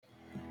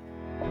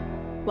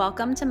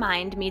Welcome to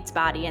Mind Meets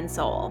Body and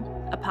Soul,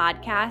 a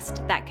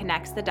podcast that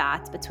connects the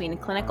dots between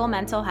clinical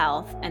mental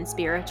health and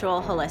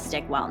spiritual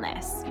holistic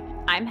wellness.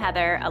 I'm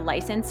Heather, a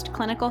licensed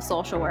clinical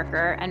social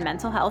worker and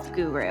mental health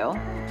guru.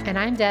 And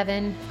I'm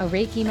Devin, a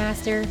Reiki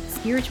master,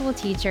 spiritual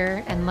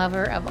teacher, and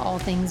lover of all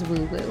things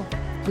woo-woo.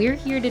 We're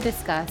here to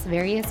discuss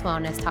various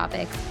wellness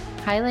topics,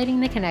 highlighting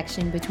the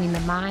connection between the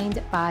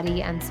mind,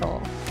 body, and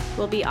soul.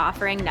 We'll be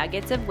offering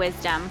nuggets of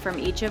wisdom from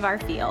each of our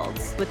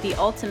fields with the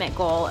ultimate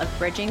goal of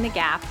bridging the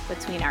gap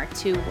between our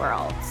two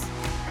worlds.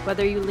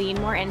 Whether you lean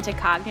more into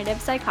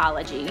cognitive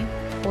psychology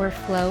or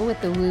flow with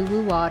the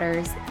woo-woo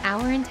waters,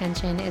 our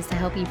intention is to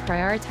help you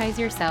prioritize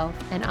yourself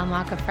and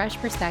unlock a fresh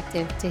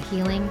perspective to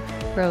healing,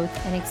 growth,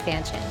 and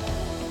expansion.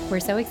 We're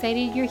so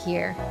excited you're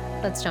here.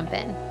 Let's jump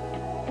in.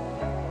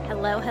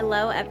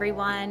 Hello,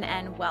 everyone,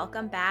 and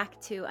welcome back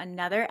to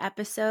another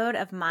episode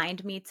of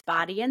Mind Meets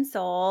Body and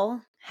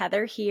Soul.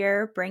 Heather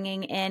here,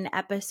 bringing in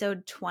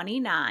episode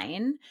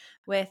 29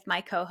 with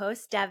my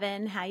co-host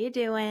Devin. How you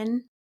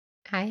doing?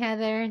 Hi,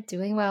 Heather.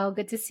 Doing well.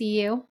 Good to see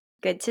you.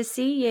 Good to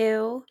see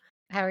you.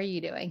 How are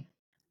you doing?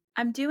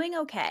 I'm doing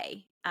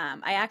okay.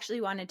 I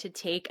actually wanted to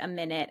take a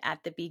minute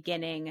at the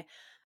beginning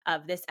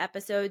of this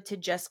episode to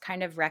just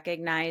kind of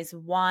recognize,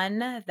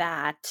 one,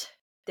 that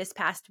this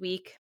past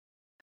week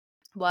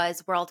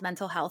was World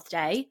Mental Health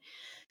Day.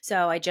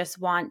 So I just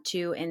want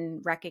to,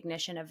 in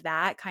recognition of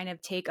that, kind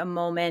of take a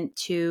moment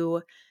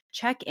to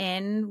check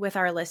in with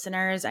our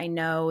listeners. I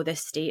know the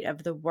state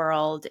of the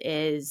world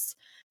is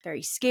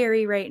very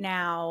scary right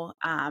now.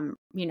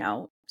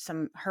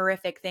 Some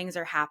horrific things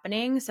are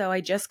happening. So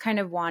I just kind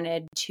of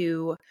wanted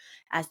to,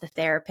 as the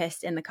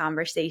therapist in the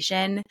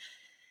conversation,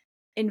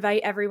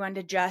 invite everyone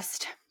to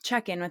just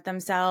check in with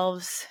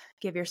themselves,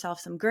 give yourself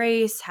some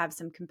grace, have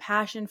some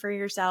compassion for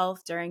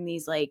yourself during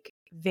these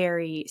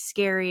very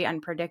scary,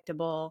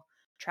 unpredictable,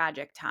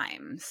 tragic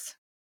times.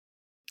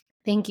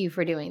 Thank you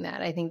for doing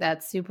that. I think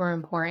that's super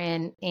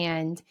important.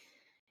 And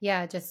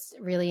yeah, just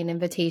really an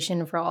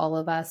invitation for all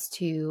of us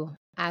to,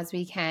 as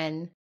we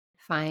can,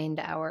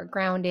 find our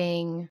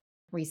grounding,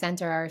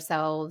 recenter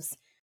ourselves,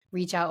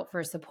 reach out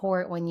for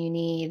support when you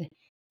need,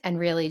 and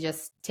really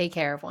just take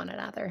care of one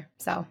another.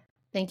 So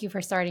thank you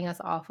for starting us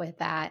off with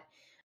that.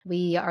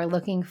 We are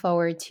looking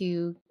forward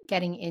to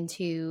getting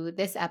into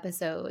this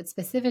episode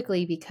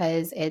specifically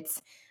because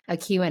it's a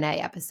Q&A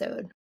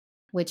episode,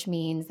 which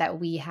means that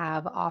we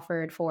have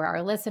offered for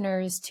our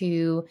listeners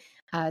to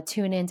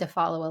tune in to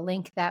follow a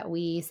link that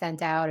we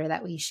sent out or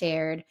that we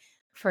shared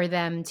for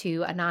them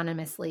to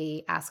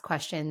anonymously ask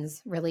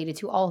questions related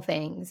to all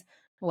things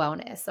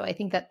wellness. So I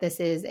think that this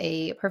is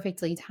a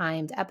perfectly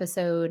timed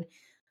episode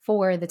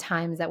for the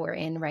times that we're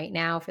in right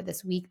now, for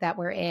this week that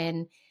we're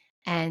in.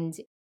 And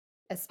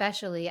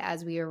especially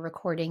as we are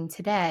recording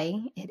today,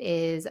 it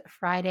is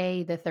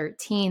Friday the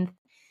 13th.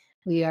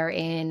 We are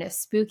in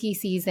spooky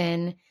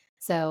season.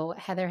 So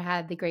Heather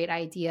had the great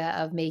idea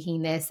of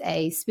making this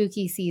a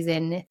spooky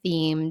season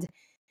themed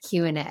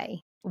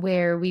Q&A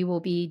where we will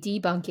be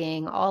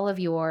debunking all of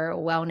your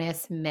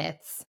wellness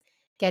myths,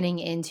 getting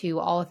into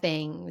all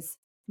things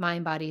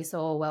mind, body,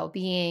 soul,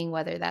 well-being,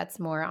 whether that's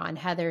more on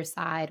Heather's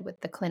side with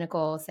the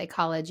clinical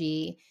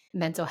psychology,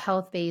 mental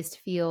health-based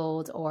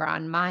field, or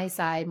on my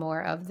side,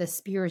 more of the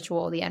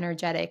spiritual, the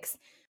energetics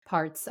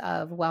parts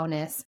of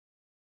wellness.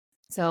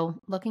 So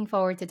looking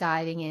forward to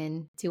diving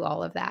into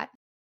all of that.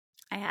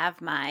 I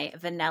have my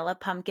vanilla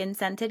pumpkin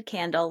scented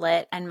candle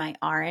lit and my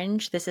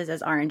orange. This is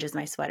as orange as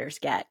my sweaters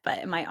get,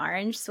 but my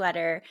orange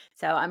sweater.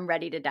 So I'm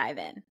ready to dive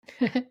in.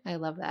 I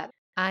love that.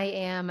 I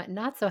am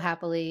not so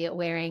happily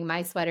wearing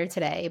my sweater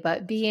today,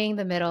 but being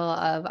the middle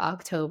of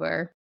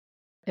October,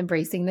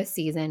 embracing the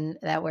season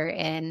that we're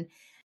in.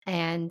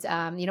 And,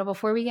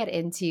 before we get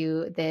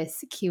into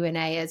this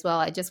Q&A as well,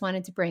 I just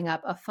wanted to bring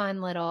up a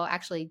fun little,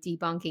 actually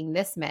debunking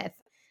this myth.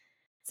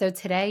 So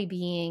today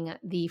being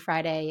the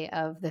Friday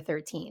of the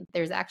 13th,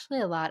 there's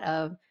actually a lot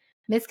of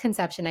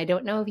misconception. I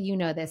don't know if you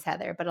know this,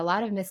 Heather, but a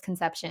lot of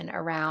misconception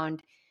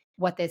around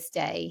what this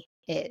day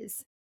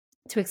is.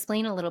 To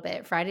explain a little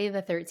bit, Friday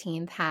the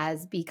 13th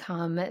has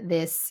become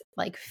this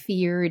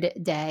feared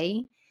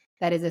day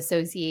that is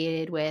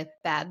associated with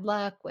bad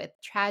luck, with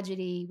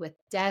tragedy, with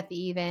death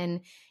even,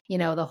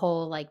 the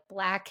whole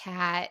black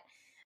cat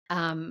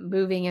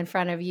moving in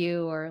front of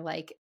you or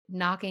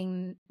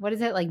knocking, what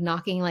is it?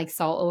 Knocking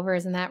salt over.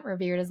 Isn't that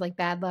revered as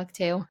bad luck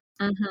too?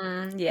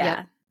 Mm-hmm. Yeah.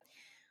 Yep.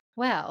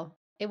 Well,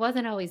 it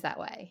wasn't always that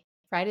way.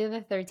 Friday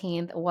the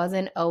 13th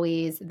wasn't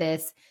always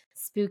this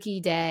spooky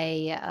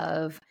day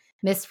of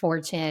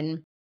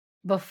misfortune.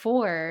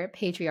 Before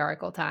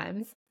patriarchal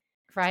times,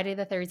 Friday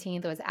the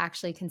 13th was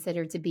actually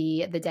considered to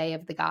be the day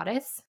of the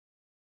goddess.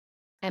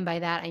 And by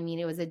that, I mean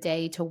it was a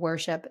day to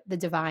worship the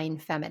divine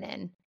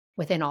feminine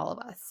within all of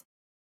us.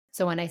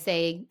 So when I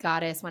say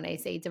goddess, when I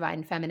say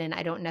divine feminine,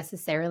 I don't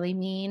necessarily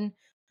mean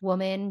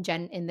woman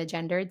in the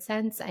gendered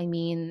sense. I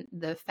mean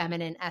the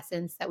feminine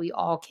essence that we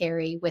all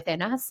carry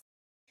within us.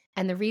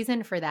 And the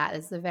reason for that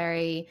is the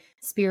very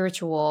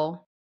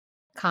spiritual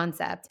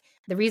concept.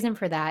 The reason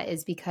for that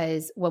is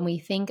because when we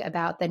think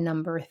about the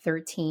number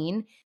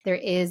 13, there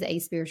is a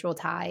spiritual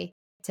tie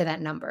to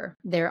that number.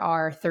 There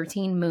are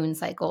 13 moon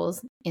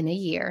cycles in a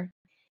year.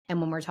 And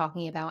when we're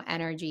talking about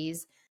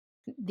energies,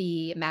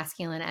 the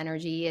masculine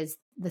energy is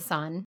the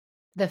sun,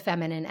 the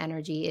feminine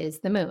energy is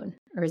the moon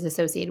or is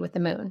associated with the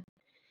moon.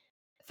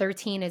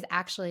 13 is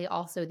actually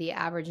also the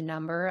average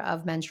number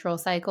of menstrual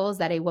cycles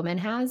that a woman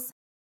has.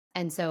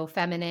 And so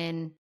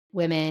feminine,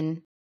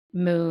 women,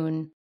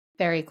 moon,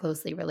 very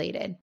closely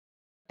related.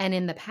 And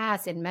in the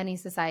past, in many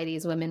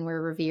societies, women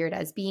were revered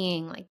as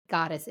being like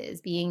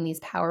goddesses, being these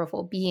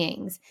powerful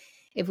beings.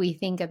 If we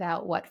think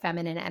about what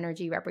feminine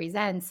energy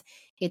represents,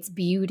 it's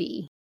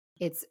beauty.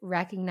 It's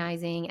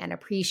recognizing and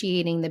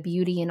appreciating the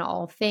beauty in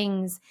all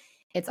things.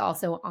 It's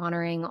also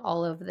honoring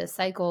all of the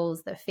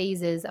cycles, the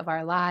phases of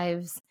our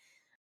lives,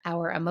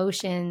 our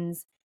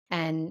emotions,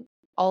 and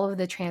all of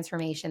the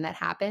transformation that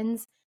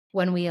happens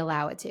when we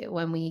allow it to,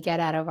 when we get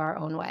out of our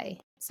own way.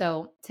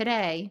 So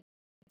today,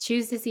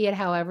 choose to see it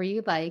however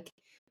you'd like.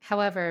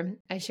 However,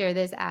 I share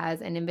this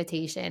as an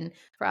invitation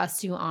for us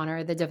to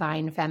honor the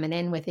divine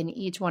feminine within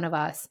each one of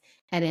us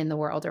and in the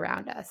world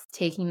around us,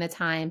 taking the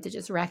time to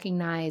just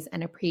recognize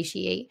and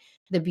appreciate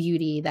the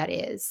beauty that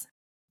is.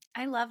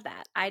 I love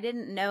that. I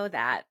didn't know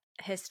that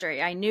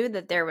history. I knew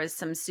that there was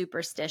some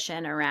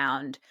superstition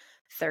around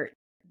thir-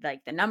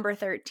 like the number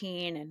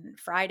 13 and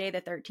Friday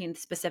the 13th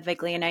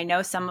specifically, and I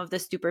know some of the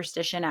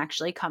superstition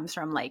actually comes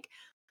from like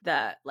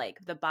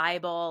the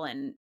Bible,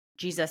 and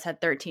Jesus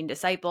had 13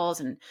 disciples,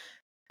 and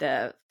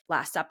the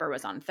last supper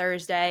was on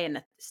Thursday and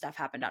the stuff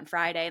happened on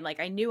Friday. Like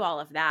I knew all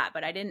of that,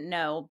 but I didn't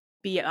know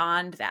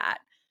beyond that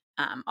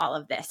all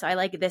of this. So I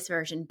like this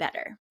version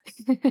better.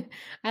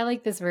 I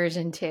like this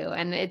version too.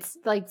 And it's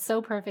like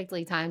so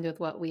perfectly timed with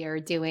what we are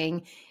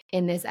doing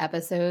in this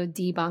episode,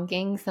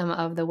 debunking some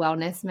of the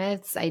wellness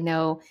myths. I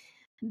know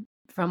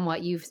from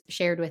what you've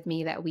shared with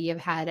me that we have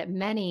had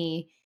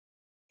many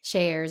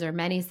shares or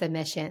many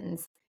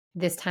submissions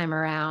this time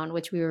around,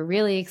 which we were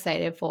really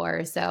excited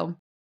for. So,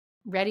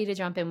 ready to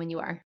jump in when you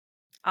are.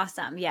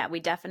 Awesome. Yeah, we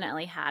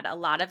definitely had a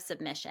lot of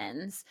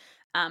submissions.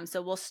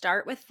 So we'll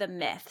start with the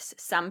myths.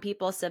 Some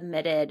people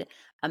submitted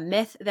a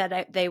myth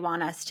that they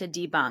want us to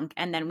debunk,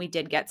 and then we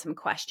did get some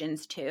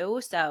questions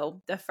too.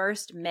 So the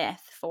first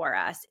myth for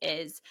us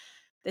is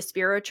the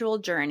spiritual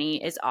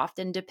journey is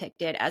often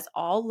depicted as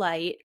all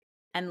light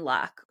and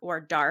luck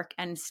or dark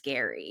and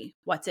scary.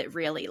 What's it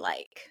really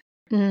like?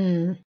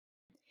 Mm,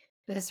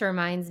 this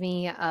reminds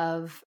me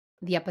of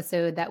the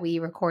episode that we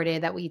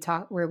recorded that we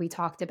talked where we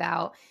talked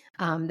about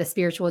the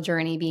spiritual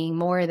journey being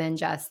more than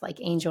just like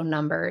angel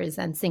numbers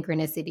and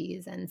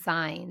synchronicities and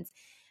signs.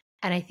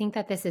 And I think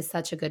that this is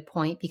such a good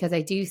point because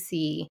I do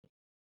see,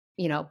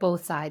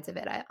 both sides of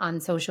it. On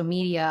social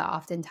media,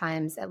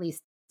 oftentimes, at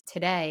least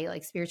today,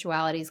 like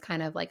spirituality is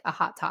kind of like a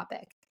hot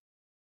topic.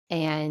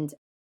 And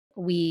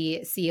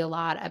we see a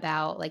lot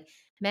about like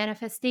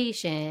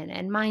manifestation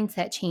and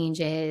mindset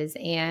changes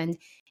and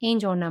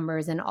angel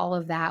numbers and all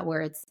of that,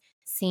 where it's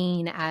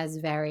seen as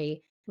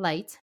very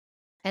light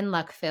and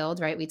luck filled,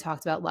 right? We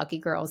talked about lucky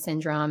girl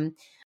syndrome.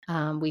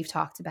 We've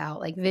talked about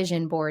like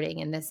vision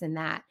boarding and this and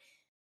that.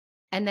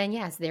 And then,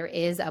 yes, there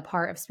is a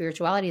part of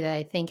spirituality that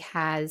I think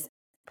has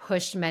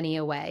pushed many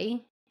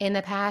away in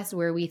the past,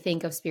 where we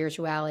think of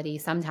spirituality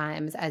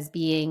sometimes as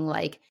being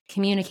like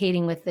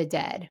communicating with the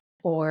dead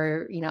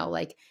or,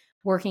 like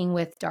working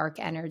with dark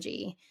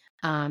energy.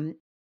 Um,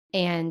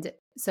 and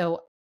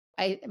so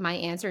my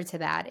answer to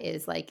that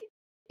is like,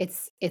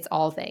 it's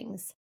all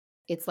things.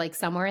 It's like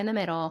somewhere in the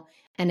middle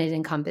and it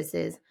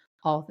encompasses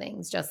all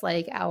things, just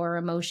like our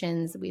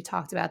emotions. We've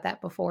talked about that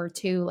before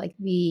too, like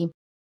the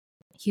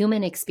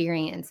human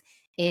experience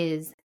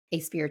is a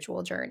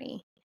spiritual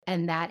journey,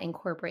 and that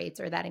incorporates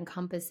or that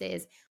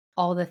encompasses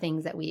all the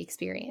things that we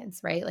experience,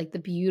 right? Like the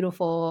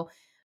beautiful,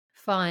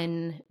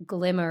 fun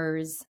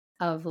glimmers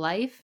of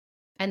life,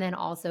 and then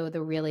also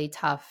the really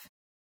tough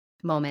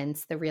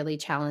moments, the really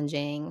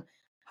challenging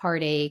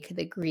heartache,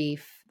 the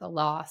grief, the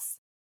loss,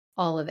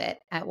 all of it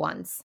at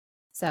once.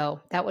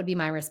 So that would be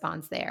my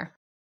response there.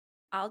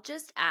 I'll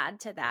just add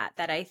to that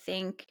that I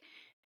think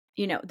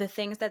the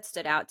things that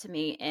stood out to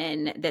me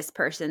in this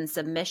person's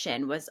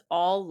submission was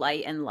all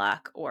light and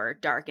luck or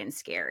dark and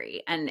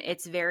scary. And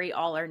it's very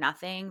all or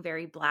nothing,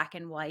 very black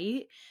and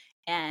white.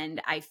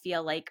 And I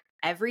feel like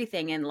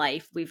everything in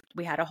life,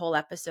 we had a whole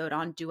episode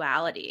on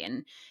duality.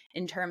 And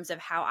in terms of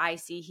how I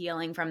see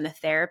healing from the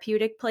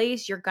therapeutic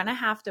place, you're going to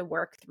have to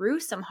work through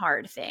some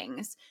hard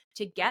things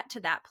to get to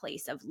that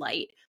place of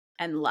light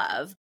and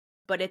love.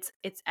 But it's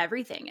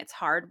everything. It's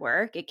hard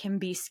work. It can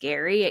be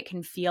scary. It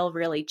can feel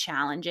really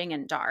challenging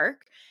and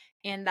dark.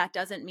 And that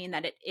doesn't mean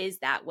that it is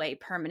that way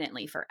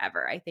permanently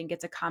forever. I think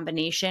it's a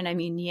combination. I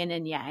mean, yin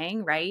and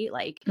yang, right?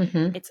 Like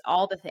Hmm. it's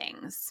all the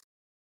things.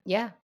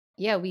 Yeah.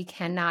 Yeah. We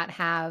cannot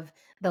have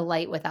the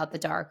light without the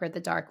dark or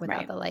the dark without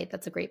Right. the light.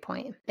 That's a great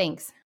point.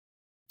 Thanks.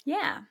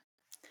 Yeah.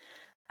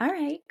 All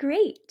right.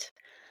 Great.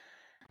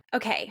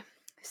 Okay.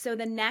 So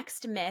the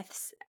next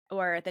myths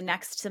or the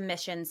next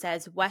submission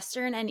says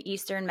Western and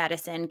Eastern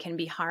medicine can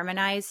be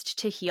harmonized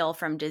to heal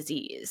from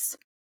disease.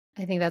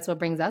 I think that's what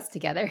brings us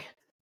together.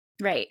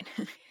 Right.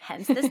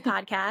 Hence this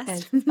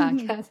Hence this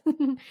podcast.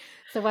 podcast.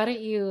 So why don't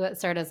you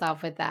start us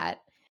off with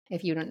that,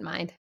 if you don't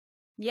mind?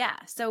 Yeah.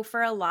 So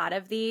for a lot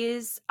of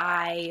these,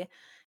 my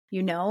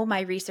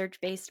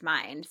research based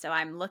mind. So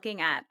I'm looking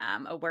at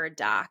a Word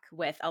doc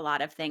with a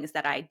lot of things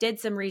that I did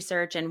some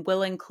research and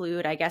will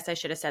include. I guess I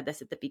should have said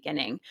this at the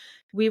beginning.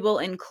 We will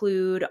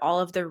include all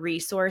of the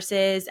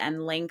resources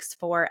and links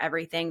for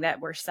everything that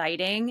we're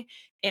citing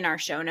in our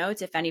show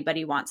notes if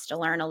anybody wants to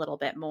learn a little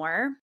bit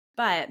more.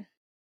 But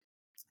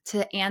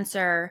to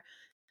answer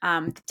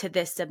to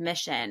this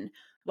submission,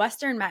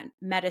 Western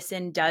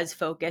medicine does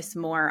focus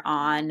more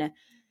on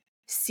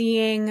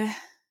seeing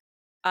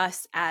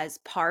us as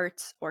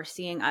parts or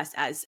seeing us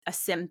as a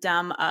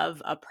symptom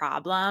of a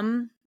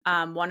problem.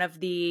 One of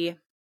the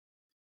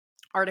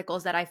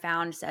articles that I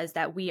found says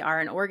that we are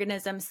an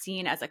organism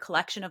seen as a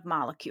collection of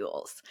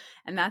molecules.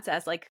 And that's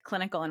as like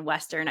clinical and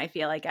Western, I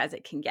feel like, as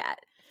it can get.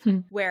 Hmm.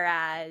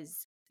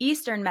 Whereas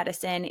Eastern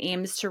medicine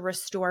aims to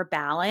restore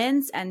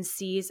balance and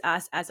sees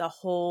us as a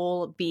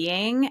whole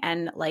being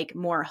and like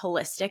more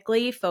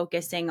holistically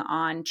focusing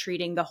on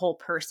treating the whole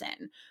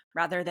person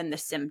rather than the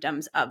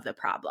symptoms of the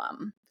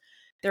problem.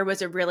 There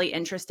was a really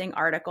interesting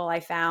article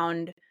I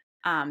found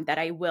that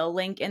I will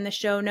link in the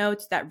show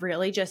notes that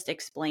really just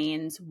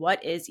explains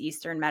what is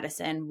Eastern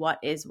medicine, what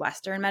is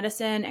Western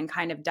medicine, and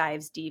kind of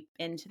dives deep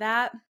into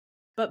that.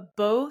 But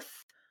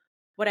both,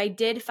 what I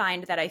did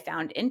find that I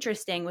found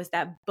interesting was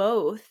that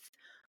both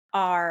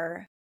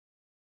are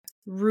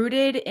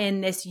rooted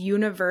in this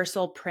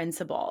universal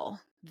principle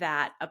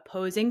that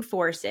opposing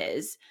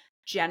forces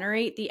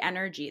generate the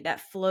energy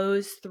that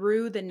flows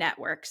through the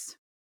networks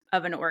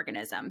of an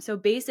organism. So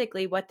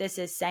basically, what this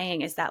is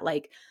saying is that,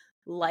 like,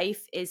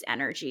 life is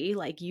energy,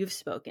 like you've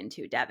spoken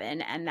to,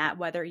 Devin, and that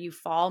whether you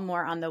fall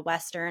more on the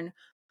Western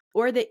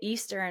or the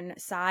Eastern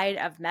side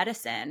of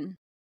medicine,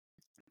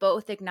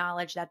 both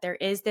acknowledge that there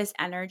is this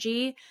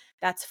energy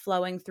that's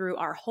flowing through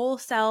our whole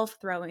self,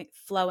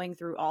 flowing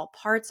through all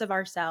parts of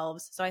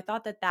ourselves. So I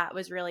thought that that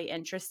was really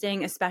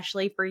interesting,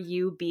 especially for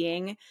you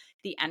being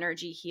the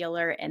energy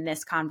healer in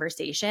this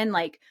conversation.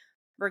 Like,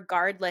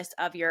 regardless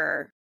of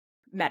your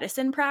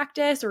medicine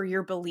practice or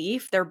your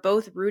belief, they're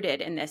both rooted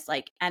in this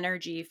like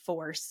energy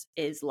force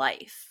is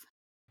life.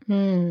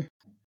 Hmm.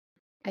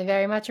 I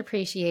very much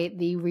appreciate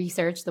the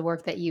research, the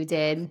work that you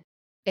did.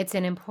 It's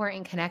an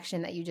important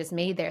connection that you just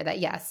made there that,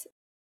 yes,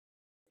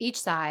 each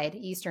side,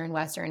 Eastern,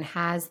 Western,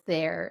 has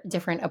their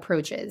different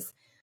approaches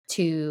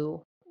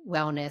to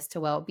wellness, to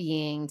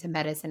well-being, to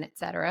medicine,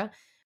 etc.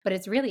 But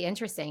it's really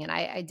interesting. And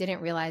I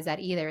didn't realize that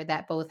either,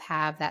 that both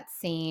have that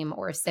same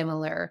or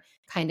similar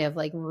kind of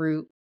like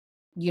root,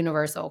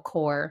 universal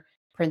core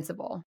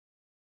principle.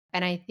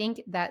 And I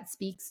think that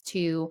speaks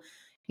to,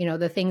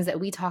 the things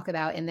that we talk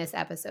about in this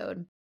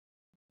episode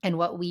and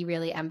what we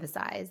really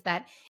emphasize,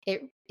 that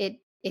it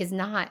is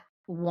not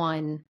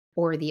one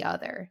or the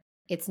other.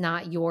 It's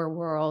not your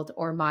world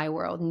or my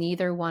world.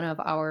 Neither one of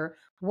our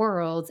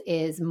worlds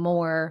is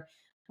more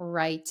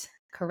right,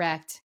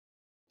 correct,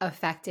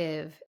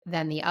 effective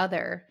than the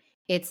other.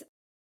 It's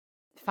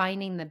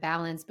finding the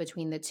balance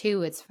between the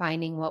two. It's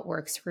finding what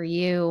works for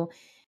you.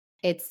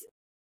 It's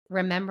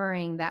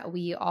remembering that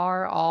we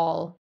are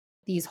all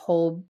these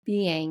whole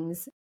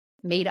beings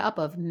made up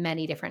of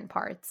many different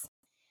parts.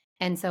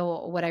 And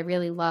so, what I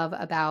really love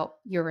about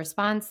your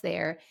response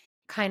there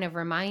kind of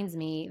reminds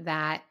me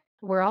that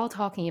we're all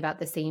talking about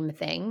the same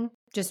thing,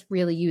 just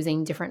really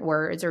using different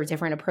words or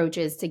different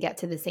approaches to get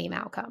to the same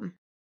outcome.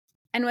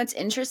 And what's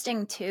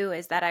interesting too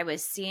is that I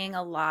was seeing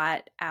a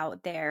lot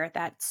out there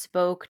that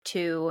spoke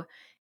to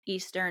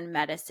Eastern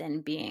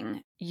medicine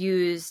being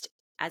used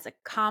as a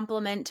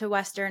complement to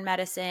Western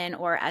medicine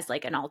or as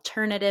like an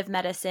alternative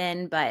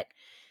medicine. But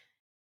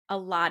a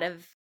lot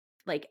of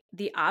like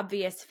the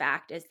obvious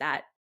fact is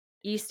that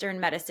Eastern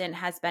medicine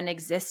has been in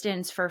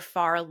existence for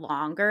far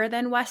longer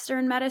than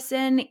Western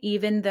medicine,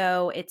 even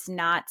though it's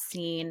not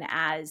seen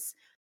as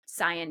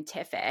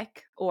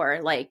scientific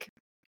or like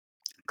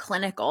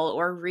clinical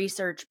or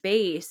research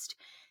based.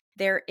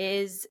 There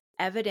is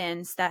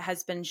evidence that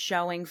has been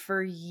showing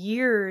for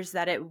years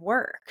that it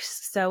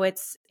works. So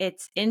it's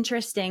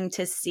interesting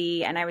to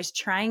see, and I was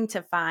trying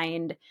to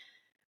find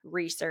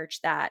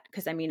research that,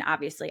 because I mean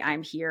obviously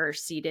I'm here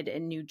seated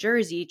in New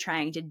Jersey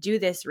trying to do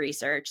this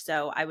research,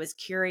 so I was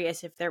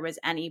curious if there was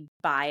any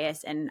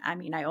bias. And I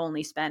mean, I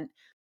only spent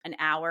an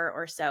hour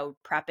or so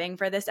prepping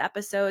for this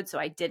episode, so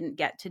I didn't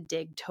get to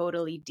dig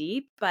totally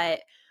deep, but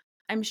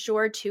I'm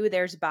sure too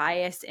there's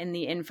bias in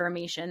the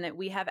information that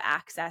we have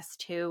access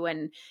to,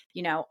 and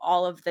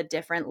all of the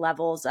different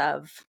levels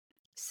of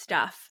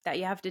stuff that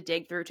you have to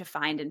dig through to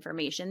find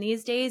information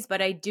these days.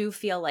 But I do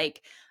feel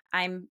like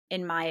I'm,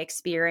 in my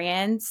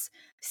experience,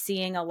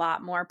 seeing a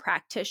lot more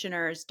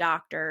practitioners,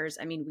 doctors.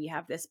 I mean, we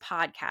have this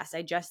podcast.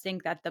 I just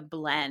think that the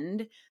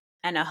blend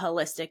and a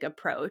holistic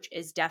approach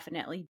is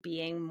definitely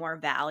being more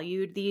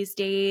valued these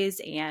days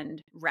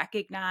and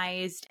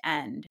recognized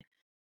and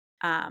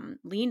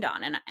leaned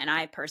on. And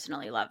I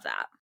personally love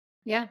that.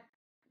 Yeah,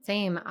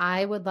 same.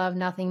 I would love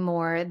nothing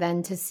more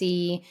than to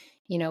see,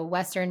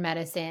 Western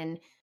medicine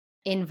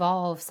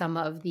involve some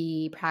of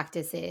the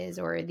practices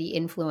or the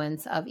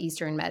influence of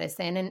Eastern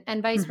medicine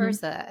and vice Hmm.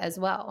 versa as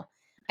well.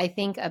 I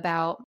think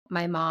about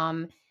my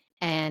mom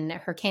and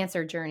her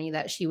cancer journey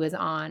that she was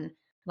on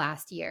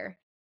last year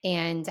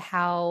and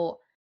how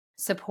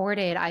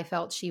supported I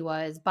felt she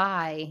was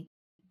by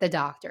the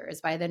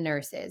doctors, by the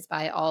nurses,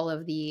 by all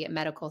of the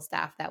medical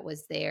staff that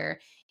was there,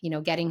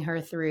 getting her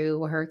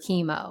through her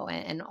chemo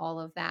and all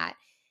of that.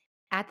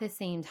 At the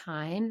same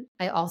time,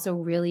 I also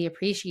really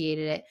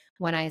appreciated it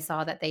when I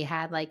saw that they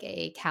had like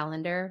a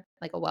calendar,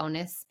 like a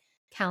wellness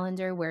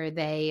calendar where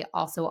they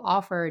also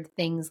offered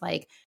things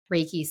like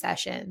Reiki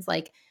sessions.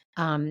 Like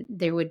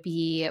there would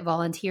be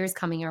volunteers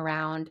coming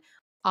around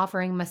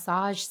offering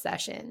massage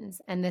sessions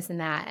and this and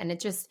that. And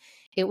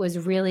it was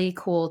really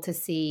cool to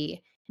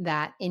see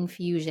that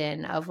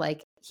infusion of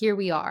like, here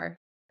we are,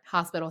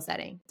 hospital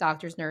setting,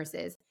 doctors,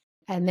 nurses,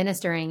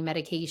 administering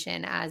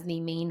medication as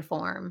the main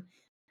form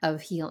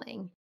of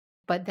healing.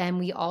 But then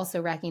we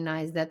also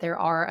recognize that there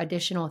are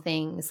additional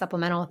things,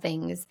 supplemental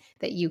things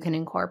that you can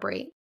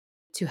incorporate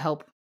to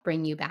help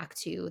bring you back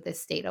to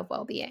this state of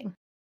well being.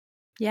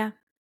 Yeah.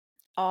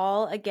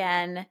 All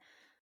again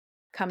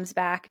comes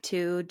back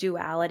to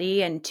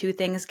duality, and two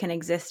things can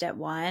exist at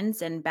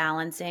once, and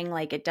balancing,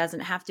 like it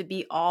doesn't have to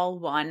be all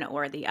one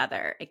or the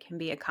other. It can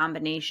be a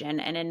combination.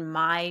 And in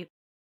my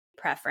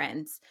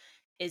preference,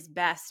 is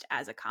best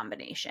as a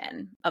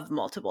combination of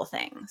multiple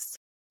things.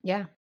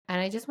 Yeah.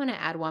 And I just want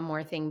to add one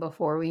more thing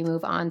before we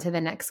move on to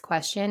the next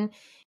question.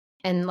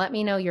 And let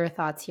me know your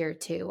thoughts here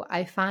too.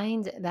 I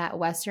find that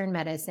Western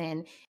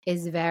medicine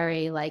is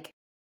very like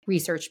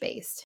research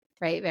based,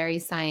 right? Very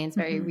science,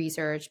 very Mhm.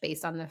 research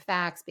based on the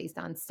facts, based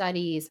on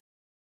studies.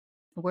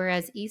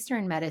 Whereas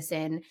Eastern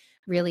medicine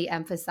really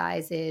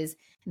emphasizes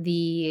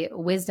the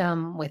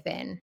wisdom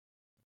within.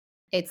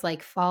 It's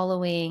like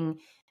following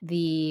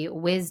the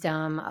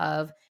wisdom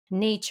of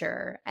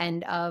nature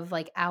and of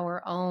like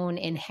our own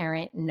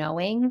inherent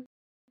knowing.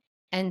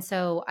 And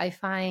so I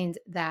find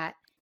that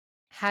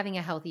having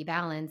a healthy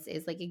balance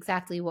is like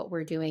exactly what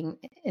we're doing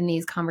in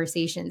these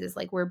conversations is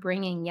like we're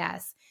bringing,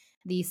 yes,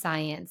 the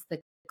science, the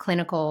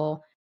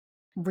clinical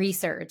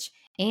research,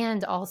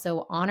 and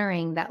also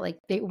honoring that like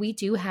we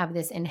do have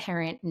this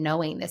inherent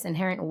knowing, this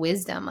inherent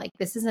wisdom. Like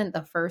this isn't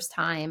the first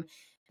time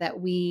that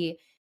we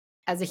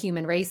as a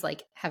human race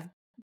like have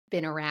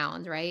been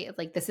around, right?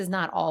 Like this is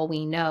not all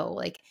we know.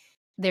 Like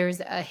there's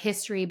a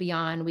history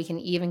beyond we can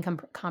even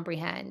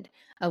comprehend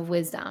of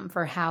wisdom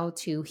for how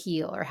to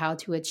heal or how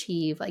to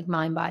achieve like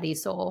mind, body,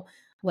 soul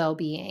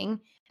well-being.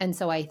 And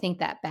so I think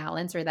that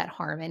balance or that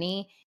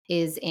harmony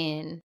is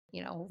in,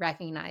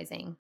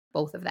 recognizing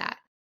both of that.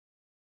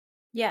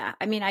 Yeah,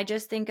 I mean, I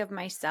just think of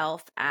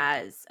myself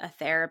as a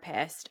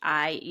therapist.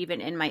 I,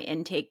 even in my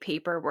intake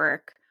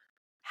paperwork,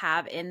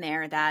 have in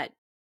there that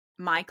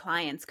my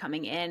clients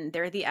coming in,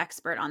 they're the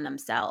expert on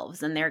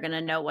themselves, and they're going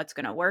to know what's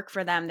going to work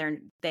for them.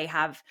 They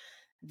have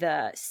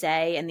the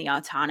say and the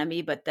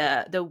autonomy, but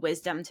the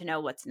wisdom to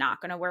know what's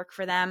not going to work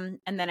for them.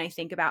 And then I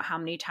think about how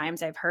many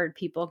times I've heard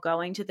people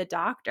going to the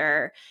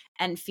doctor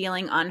and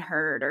feeling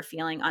unheard or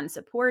feeling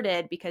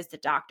unsupported because the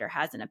doctor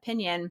has an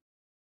opinion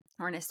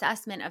or an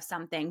assessment of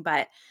something,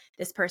 but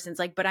this person's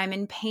like, but I'm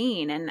in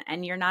pain,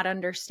 and you're not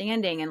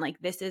understanding, and like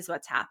this is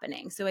what's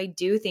happening. So I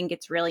do think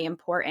it's really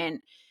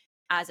important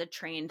as a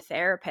trained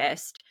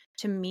therapist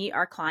to meet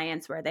our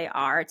clients where they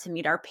are, to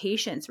meet our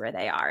patients where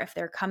they are. If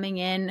they're coming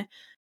in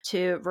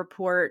to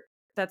report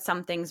that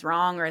something's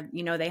wrong, or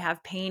they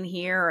have pain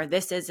here, or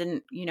this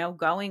isn't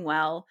going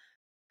well,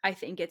 I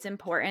think it's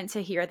important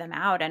to hear them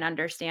out and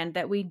understand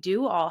that we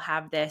do all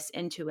have this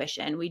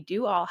intuition. We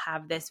do all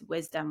have this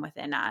wisdom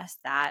within us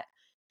that,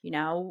 you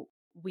know,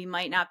 we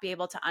might not be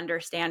able to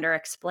understand or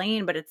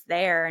explain, but it's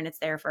there, and it's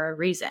there for a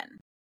reason.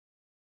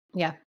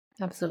 Yeah,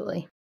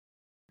 absolutely.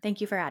 Thank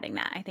you for adding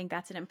that. I think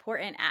that's an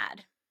important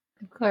add.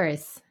 Of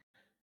course.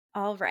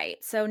 All right.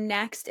 So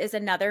next is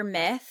another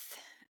myth.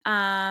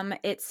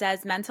 It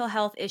says mental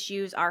health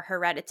issues are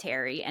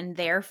hereditary and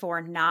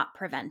therefore not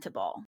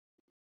preventable.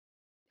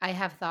 I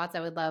have thoughts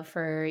I would love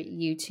for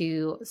you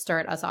to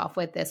start us off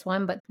with this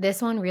one, but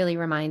this one really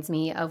reminds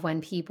me of when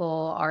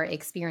people are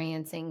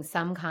experiencing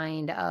some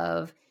kind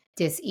of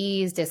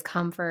dis-ease,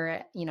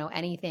 discomfort,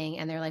 anything,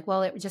 and they're like,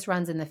 well, it just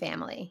runs in the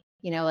family.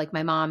 Like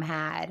my mom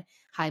had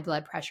high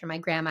blood pressure, my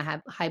grandma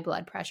had high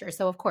blood pressure.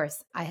 So, of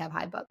course, I have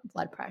high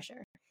blood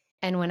pressure.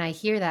 And when I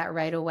hear that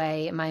right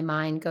away, my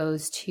mind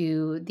goes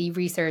to the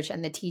research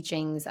and the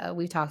teachings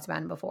we've talked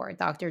about him before.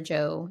 Dr.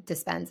 Joe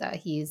Dispenza,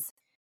 he's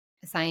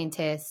a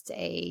scientist,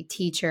 a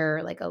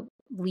teacher, like a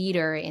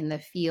leader in the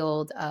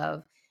field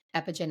of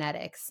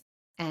epigenetics.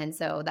 And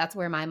so that's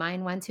where my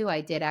mind went to.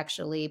 I did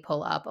actually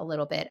pull up a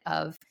little bit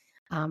of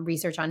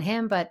research on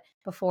him. But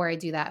before I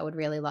do that, I would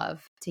really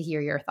love to hear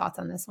your thoughts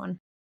on this one.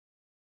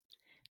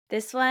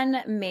 This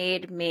one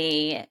made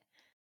me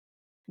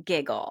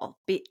giggle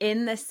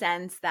in the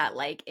sense that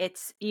like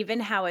it's even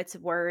how it's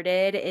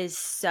worded is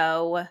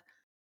so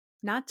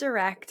not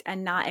direct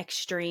and not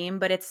extreme,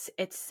 but it's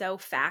so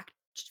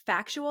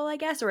factual, I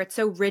guess, or it's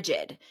so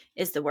rigid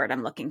is the word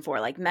I'm looking for.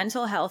 Like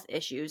mental health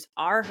issues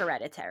are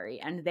hereditary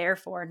and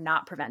therefore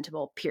not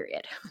preventable,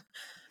 period.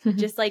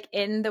 Just like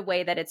in the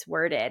way that it's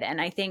worded.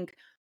 And I think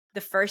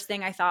the first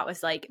thing I thought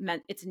was like,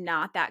 it's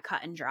not that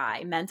cut and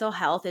dry. Mental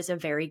health is a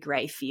very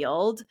gray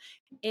field.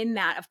 In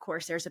that, of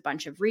course, there's a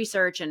bunch of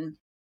research and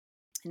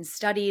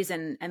studies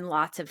and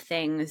lots of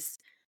things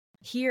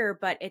here,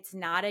 but it's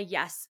not a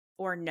yes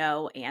or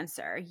no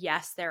answer.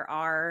 Yes, there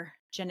are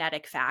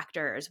genetic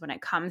factors when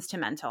it comes to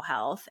mental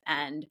health,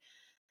 and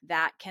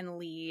that can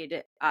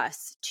lead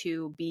us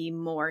to be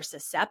more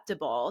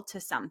susceptible to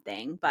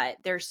something. But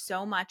there's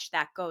so much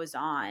that goes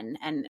on,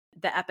 and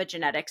the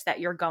epigenetics that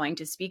you're going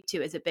to speak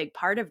to is a big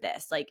part of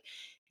this. Like,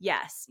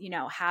 yes,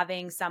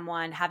 having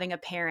a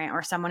parent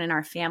or someone in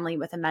our family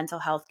with a mental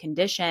health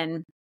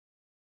condition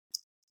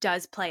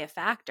does play a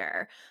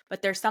factor,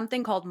 but there's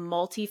something called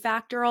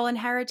multifactorial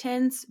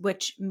inheritance,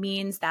 which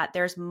means that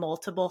there's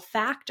multiple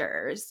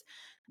factors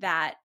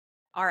that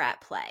are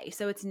at play.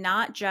 So it's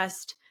not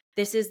just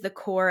this is the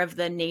core of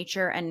the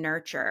nature and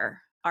nurture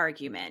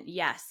argument.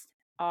 Yes,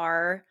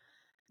 our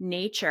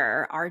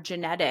nature, our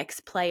genetics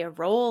play a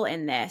role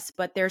in this,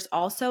 but there's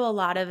also a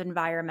lot of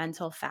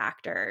environmental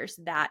factors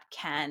that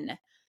can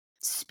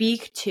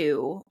speak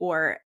to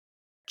or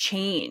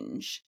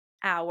change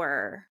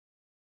our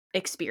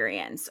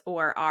experience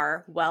or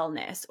our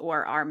wellness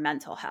or our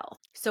mental health.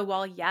 So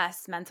while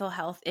yes, mental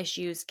health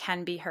issues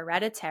can be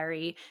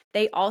hereditary,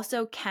 there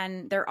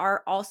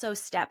are also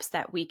steps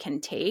that we can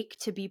take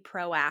to be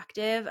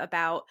proactive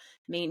about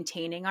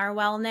maintaining our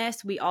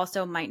wellness. We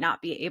also might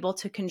not be able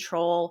to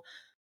control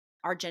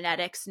our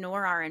genetics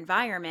nor our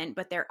environment,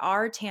 but there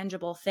are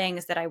tangible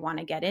things that I want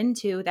to get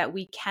into that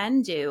we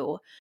can do.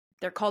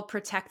 They're called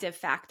protective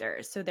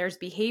factors. So there's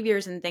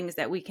behaviors and things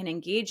that we can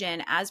engage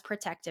in as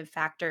protective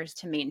factors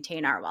to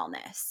maintain our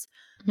wellness.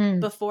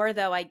 Hmm. Before,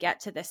 though, I get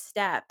to the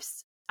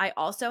steps, I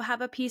also have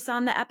a piece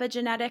on the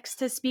epigenetics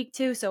to speak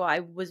to. So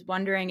I was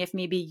wondering if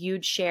maybe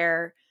you'd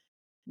share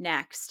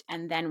next,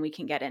 and then we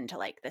can get into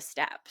like the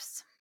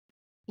steps.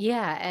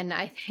 Yeah, and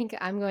I think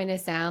I'm going to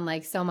sound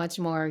like so much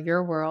more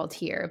your world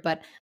here,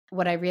 but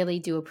what I really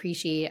do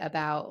appreciate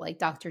about like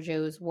Dr.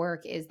 Joe's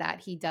work is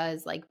that he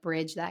does like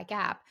bridge that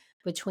gap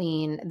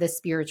between the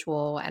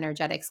spiritual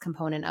energetics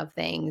component of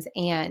things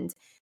and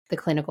the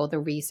clinical, the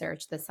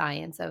research, the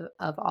science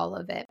of all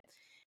of it.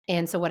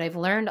 And so what I've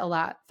learned a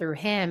lot through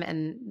him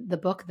and the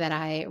book that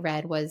I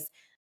read was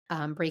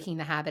Breaking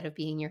the Habit of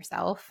Being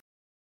Yourself.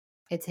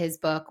 It's his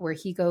book where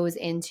he goes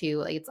into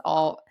like it's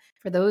all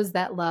for those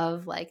that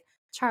love like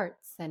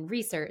charts and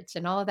research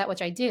and all of that,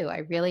 which I do. I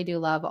really do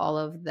love all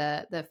of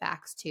the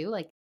facts too.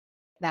 Like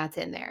that's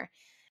in there.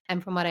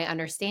 And from what I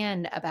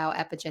understand about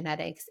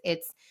epigenetics,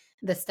 it's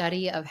the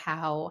study of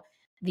how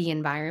the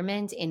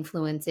environment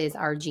influences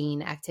our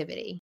gene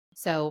activity.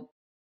 So,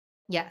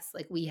 yes,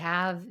 like we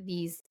have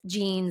these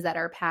genes that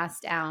are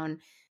passed down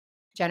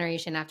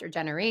generation after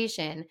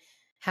generation.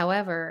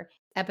 However,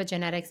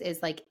 epigenetics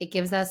is like it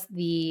gives us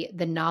the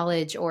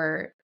knowledge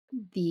or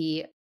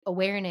the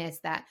awareness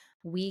that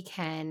we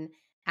can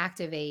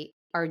activate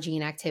our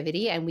gene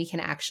activity and we can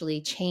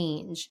actually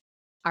change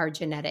our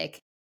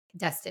genetic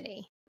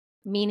destiny.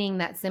 Meaning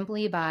that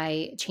simply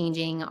by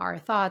changing our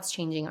thoughts,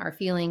 changing our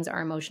feelings,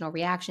 our emotional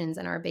reactions,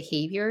 and our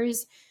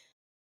behaviors,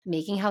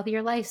 making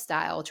healthier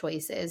lifestyle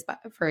choices,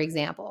 for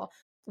example,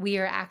 we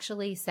are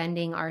actually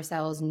sending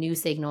ourselves new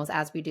signals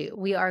as we do.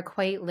 We are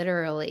quite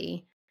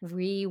literally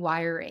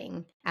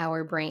rewiring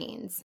our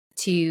brains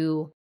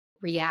to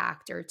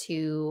react or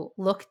to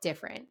look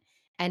different.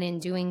 And in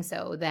doing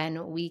so,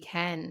 then we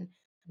can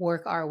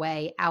work our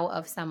way out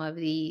of some of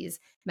these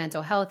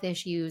mental health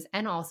issues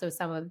and also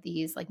some of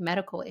these like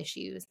medical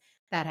issues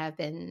that have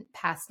been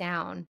passed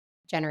down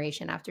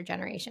generation after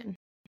generation.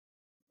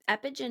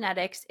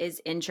 Epigenetics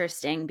is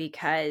interesting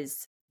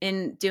because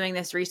in doing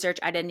this research,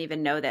 I didn't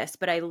even know this,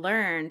 but I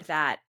learned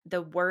that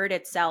the word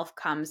itself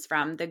comes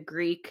from the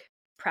Greek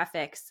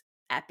prefix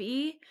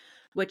epi,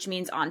 which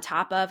means on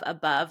top of,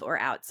 above, or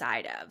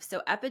outside of.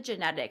 So,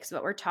 epigenetics,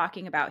 what we're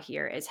talking about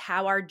here is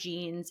how our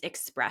genes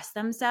express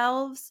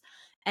themselves.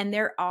 And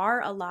there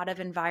are a lot of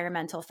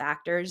environmental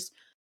factors,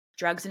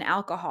 drugs and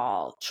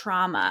alcohol,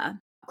 trauma,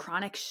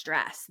 chronic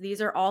stress.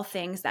 These are all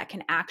things that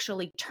can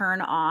actually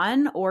turn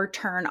on or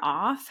turn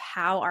off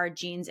how our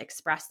genes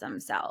express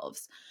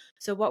themselves.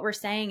 So, what we're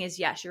saying is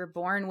yes, you're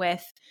born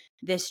with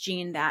this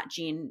gene, that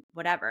gene,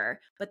 whatever.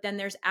 But then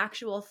there's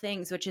actual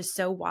things, which is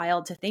so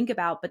wild to think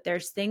about. But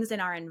there's things in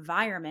our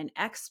environment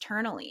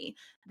externally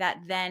that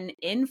then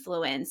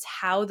influence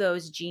how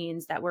those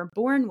genes that we're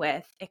born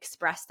with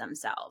express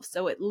themselves.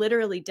 So, it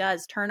literally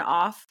does turn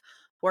off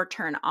or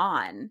turn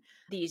on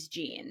these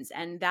genes.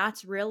 And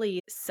that's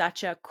really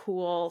such a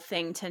cool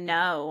thing to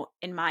know,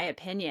 in my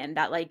opinion,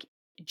 that like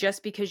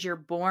just because you're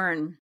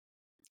born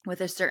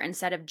with a certain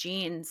set of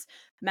genes,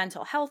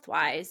 mental health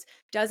wise,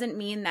 doesn't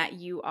mean that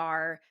you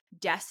are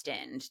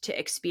destined to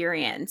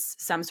experience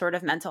some sort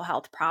of mental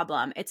health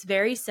problem. It's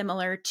very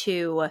similar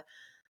to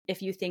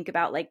if you think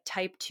about like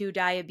type 2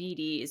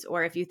 diabetes,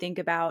 or if you think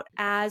about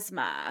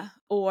asthma,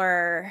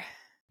 or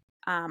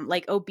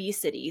like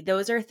obesity.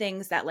 Those are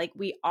things that like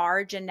we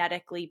are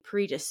genetically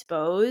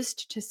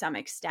predisposed to some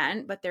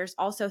extent, but there's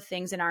also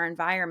things in our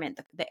environment,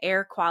 the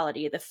air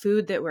quality, the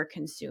food that we're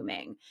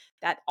consuming,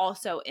 that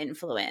also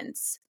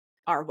influence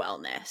our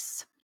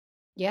wellness.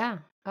 Yeah.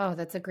 Oh,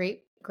 that's a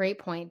great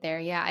point there.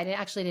 Yeah,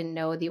 actually didn't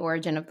know the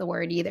origin of the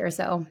word either,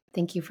 so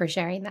thank you for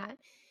sharing that.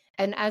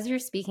 And as you're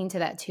speaking to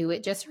that too,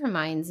 it just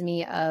reminds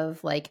me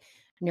of like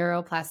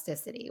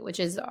neuroplasticity, which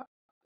is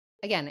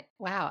again,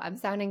 wow, I'm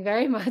sounding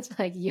very much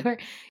like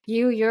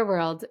your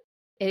world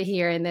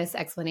here in this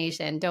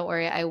explanation. Don't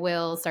worry, I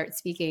will start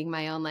speaking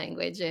my own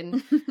language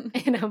in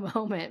in a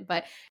moment.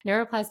 But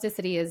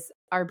neuroplasticity is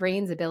our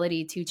brain's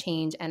ability to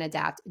change and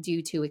adapt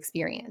due to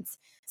experience.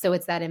 So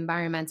it's that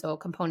environmental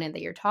component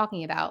that you're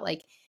talking about.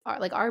 Like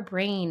our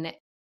brain,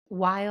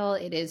 while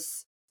it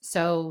is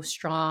so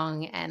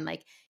strong and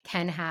like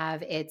can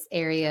have its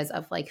areas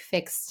of like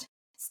fixed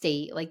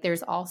state, like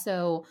there's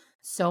also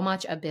so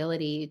much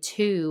ability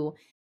to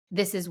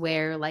this is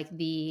where like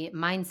the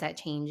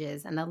mindset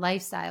changes and the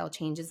lifestyle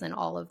changes and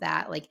all of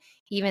that, like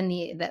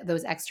even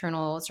those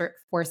external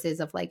forces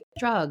of like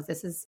drugs.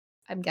 This is,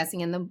 I'm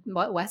guessing, in the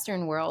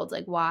Western world,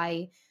 like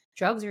why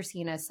drugs are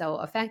seen as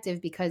so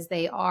effective, because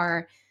they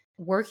are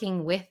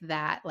working with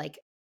that like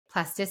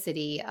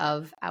plasticity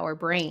of our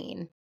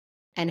brain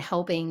and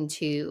helping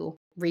to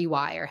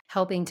rewire,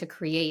 helping to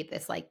create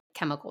this like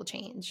chemical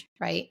change,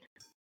 right?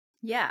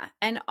 Yeah.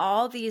 And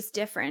all these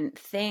different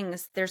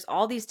things, there's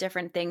all these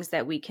different things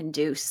that we can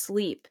do: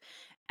 sleep,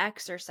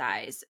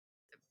 exercise,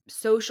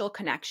 social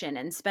connection,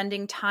 and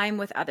spending time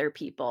with other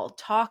people,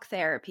 talk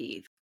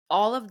therapy.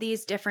 All of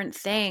these different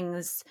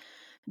things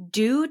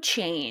do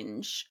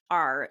change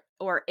our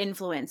or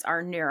influence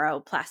our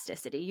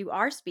neuroplasticity. You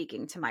are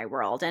speaking to my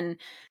world. And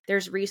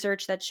there's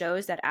research that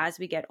shows that as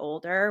we get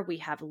older, we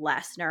have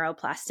less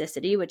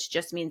neuroplasticity, which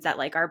just means that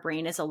like our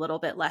brain is a little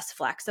bit less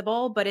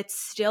flexible, but it's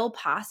still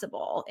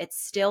possible. It's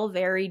still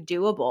very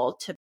doable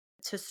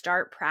to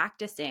start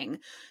practicing.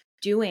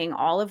 Doing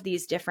all of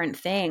these different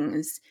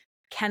things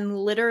can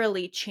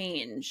literally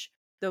change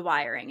the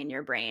wiring in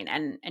your brain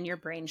and your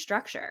brain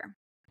structure.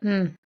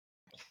 Mm.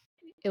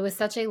 It was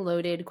such a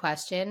loaded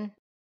question,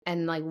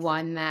 and like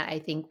one that I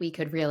think we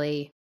could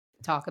really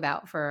talk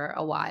about for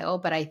a while.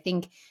 But I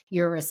think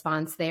your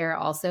response there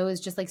also is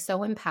just like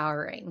so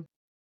empowering.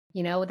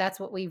 You know, that's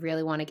what we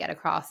really want to get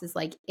across is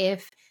like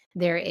if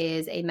there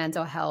is a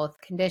mental health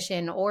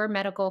condition or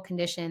medical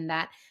condition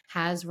that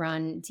has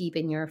run deep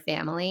in your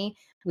family,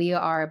 we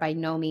are by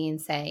no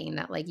means saying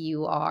that like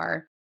you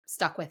are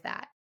stuck with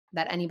that,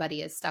 that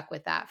anybody is stuck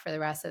with that for the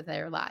rest of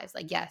their lives.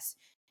 Like, yes,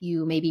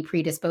 you may be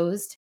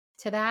predisposed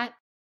to that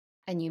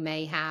and you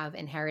may have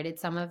inherited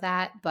some of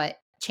that, but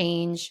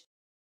change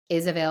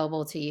is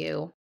available to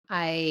you.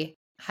 I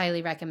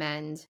highly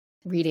recommend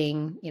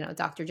reading,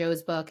 Dr.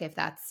 Joe's book if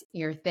that's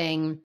your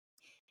thing.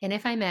 And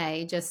if I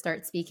may just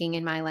start speaking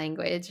in my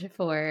language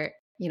for,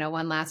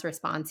 one last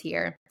response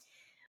here.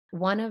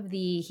 One of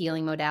the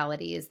healing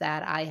modalities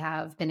that I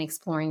have been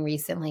exploring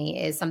recently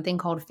is something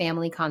called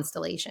family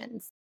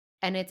constellations.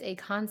 And it's a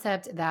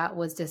concept that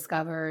was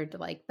discovered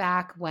like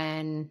back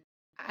when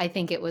I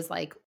think it was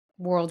like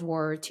World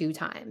War II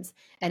times.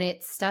 And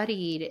it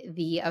studied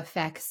the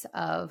effects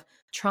of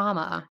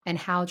trauma and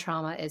how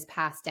trauma is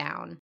passed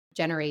down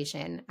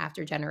generation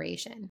after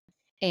generation.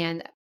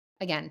 And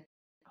again,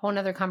 whole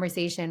nother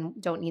conversation,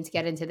 don't need to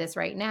get into this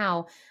right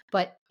now,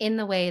 but in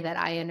the way that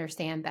I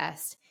understand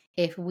best,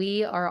 if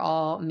we are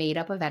all made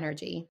up of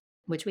energy,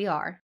 which we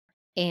are,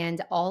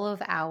 and all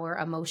of our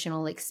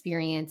emotional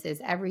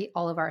experiences,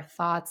 all of our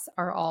thoughts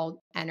are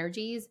all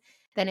energies,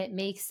 then it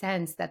makes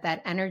sense that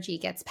that energy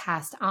gets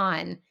passed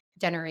on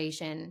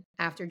generation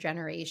after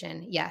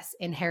generation. Yes,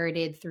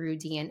 inherited through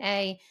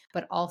DNA,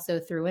 but also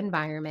through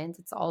environment.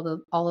 It's all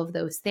of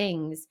those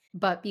things.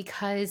 But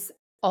because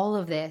all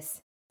of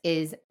this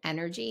is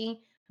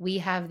energy, we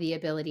have the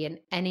ability in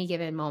any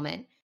given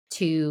moment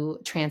to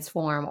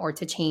transform or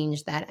to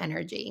change that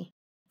energy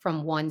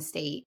from one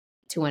state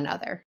to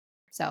another.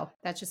 So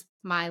that's just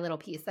my little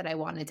piece that I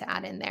wanted to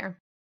add in there.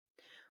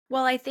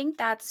 Well, I think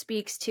that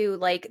speaks to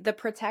like the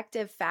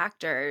protective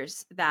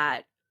factors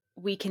that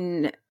we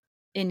can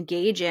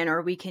engage in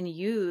or we can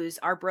use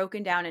are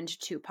broken down into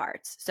two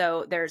parts.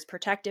 So there's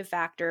protective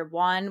factor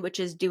one,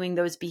 which is doing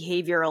those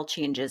behavioral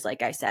changes,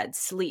 like I said,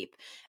 sleep,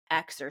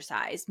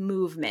 exercise,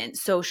 movement,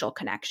 social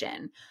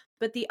connection.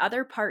 But the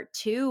other part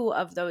too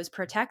of those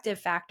protective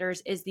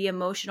factors is the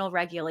emotional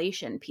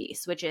regulation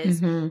piece, which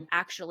is Mm-hmm.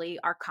 actually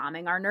our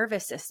calming our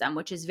nervous system,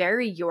 which is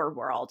very your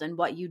world and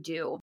what you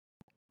do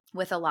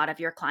with a lot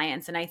of your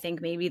clients. And I think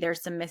maybe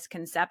there's some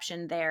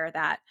misconception there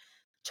that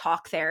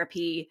talk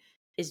therapy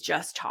is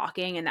just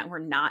talking and that we're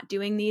not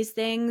doing these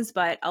things.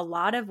 But a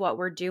lot of what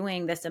we're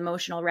doing, this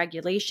emotional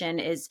regulation,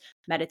 is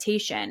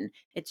meditation,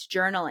 it's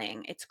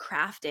journaling, it's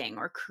crafting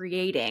or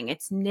creating,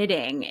 it's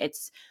knitting,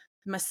 it's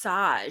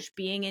massage,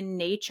 being in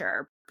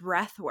nature,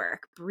 breath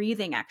work,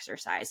 breathing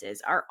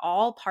exercises are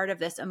all part of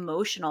this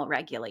emotional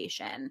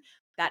regulation.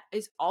 That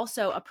is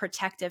also a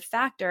protective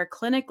factor,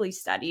 clinically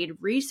studied,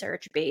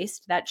 research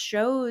based, that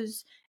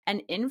shows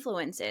and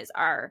influences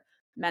our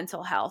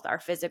mental health, our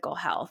physical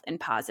health in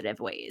positive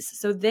ways.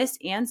 So, this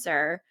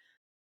answer,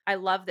 I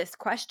love this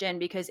question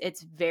because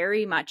it's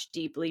very much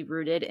deeply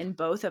rooted in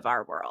both of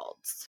our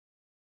worlds.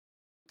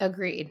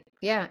 Agreed.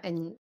 Yeah.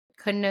 And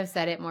couldn't have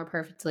said it more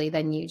perfectly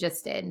than you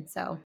just did.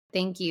 So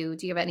thank you.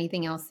 Do you have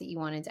anything else that you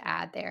wanted to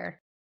add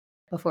there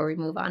before we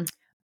move on?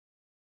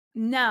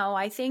 No,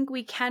 I think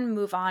we can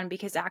move on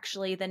because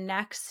actually the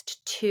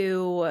next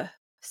two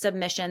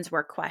submissions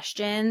were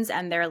questions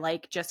and they're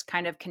like just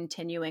kind of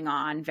continuing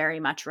on,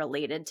 very much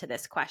related to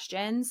this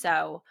question.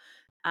 So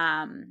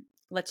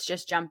let's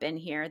just jump in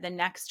here. The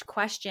next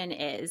question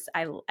is,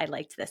 I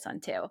liked this one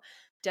too.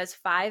 Does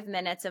 5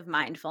 minutes of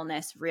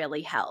mindfulness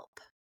really help?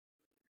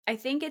 I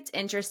think it's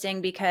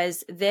interesting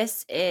because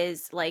this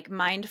is like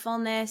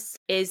mindfulness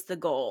is the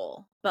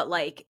goal, but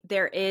like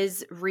there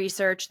is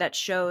research that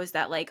shows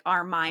that like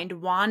our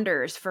mind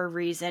wanders for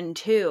reason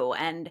too.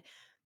 And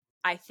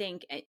I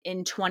think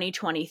in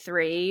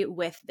 2023,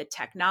 with the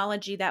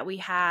technology that we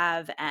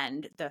have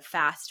and the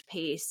fast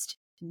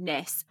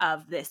pacedness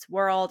of this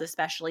world,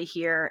 especially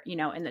here,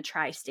 in the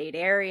tri state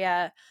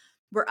area,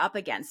 we're up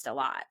against a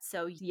lot.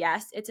 So,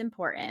 yes, it's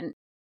important.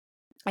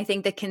 I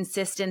think the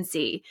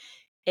consistency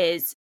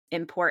is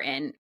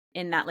important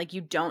in that, like,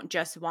 you don't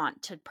just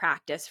want to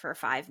practice for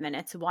 5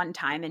 minutes one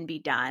time and be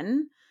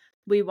done.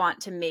 We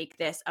want to make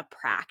this a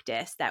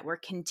practice that we're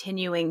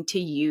continuing to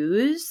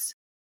use.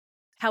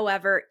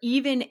 However,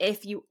 even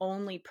if you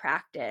only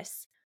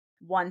practice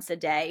once a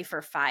day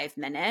for 5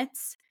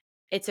 minutes,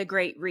 it's a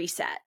great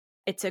reset.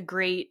 It's a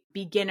great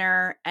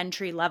beginner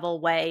entry level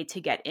way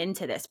to get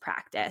into this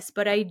practice.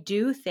 But I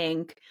do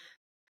think,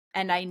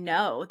 and I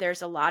know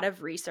there's a lot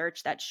of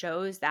research that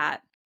shows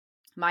that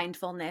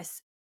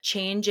mindfulness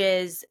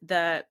changes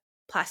the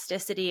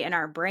plasticity in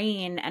our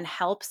brain and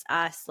helps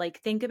us, like,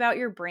 think about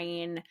your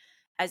brain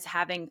as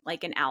having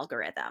like an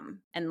algorithm,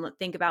 and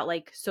think about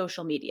like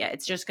social media.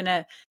 It's just going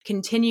to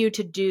continue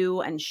to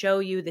do and show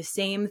you the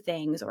same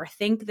things or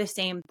think the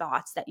same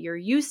thoughts that you're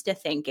used to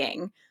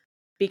thinking,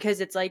 because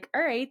it's like,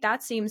 all right,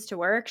 that seems to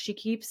work. She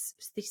keeps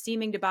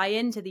seeming to buy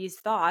into these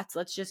thoughts.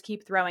 Let's just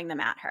keep throwing them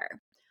at her.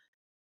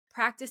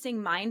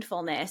 Practicing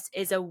mindfulness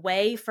is a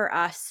way for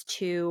us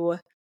to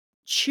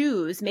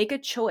make a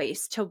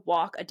choice to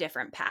walk a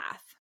different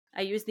path.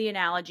 I use the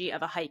analogy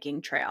of a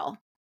hiking trail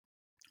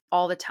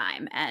all the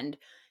time. And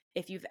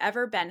if you've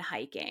ever been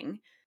hiking,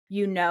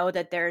 you know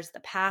that there's the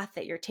path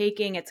that you're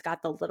taking. It's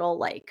got the little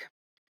like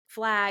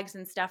flags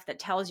and stuff that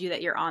tells you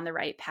that you're on the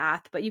right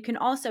path, but you can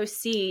also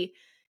see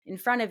in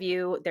front of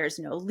you there's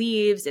no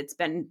leaves. It's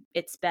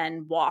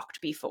been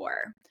walked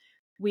before.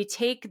 We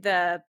take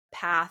the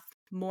path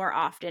more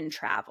often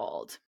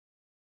traveled.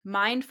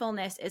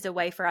 Mindfulness is a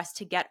way for us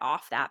to get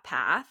off that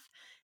path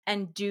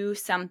and do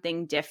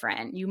something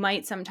different. You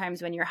might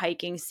sometimes when you're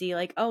hiking see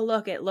like, oh,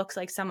 look, it looks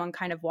like someone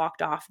kind of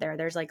walked off there.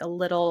 There's like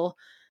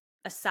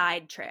a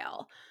side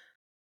trail.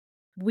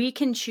 We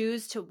can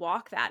choose to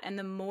walk that. And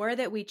the more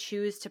that we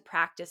choose to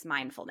practice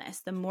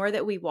mindfulness, the more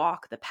that we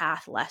walk the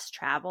path less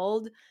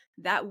traveled,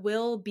 that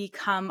will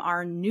become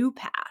our new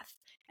path.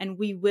 And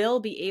we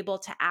will be able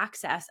to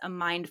access a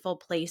mindful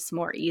place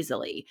more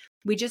easily.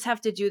 We just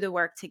have to do the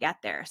work to get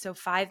there. So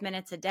 5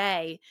 minutes a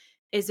day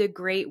is a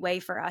great way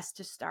for us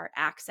to start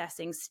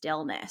accessing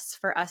stillness,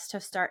 for us to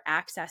start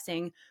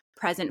accessing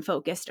present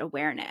focused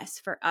awareness,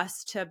 for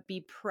us to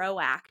be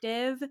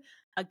proactive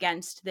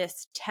against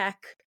this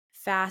tech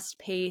fast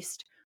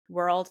paced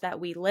world that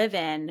we live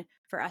in,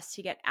 for us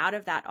to get out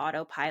of that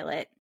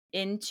autopilot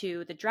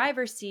into the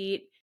driver's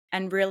seat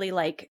and really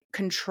like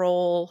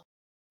control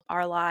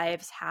our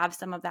lives, have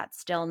some of that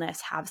stillness,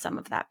 have some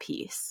of that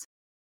peace.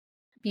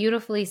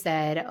 Beautifully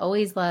said.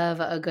 Always love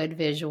a good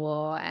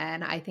visual.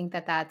 And I think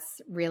that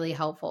that's really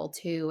helpful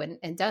too,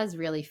 and does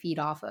really feed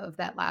off of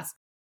that last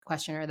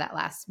question or that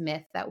last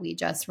myth that we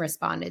just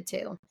responded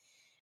to.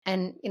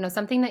 And,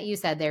 something that you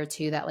said there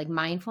too, that like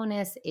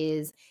mindfulness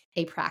is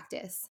a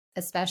practice,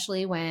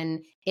 especially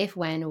when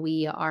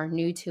we are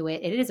new to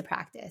it, it is a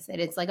practice.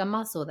 It is like a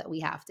muscle that we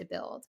have to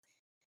build.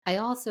 I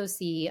also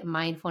see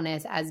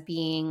mindfulness as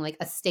being like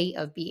a state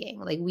of being.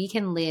 Like we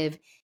can live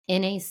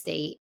in a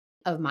state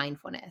of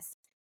mindfulness,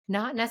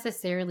 not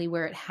necessarily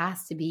where it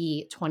has to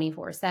be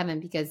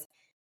 24/7, because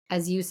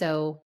as you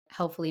so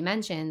helpfully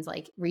mentioned,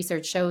 like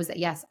research shows that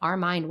yes, our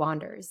mind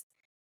wanders.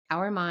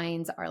 Our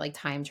minds are like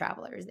time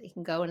travelers. They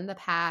can go in the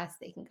past,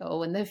 they can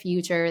go in the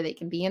future, they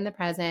can be in the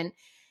present.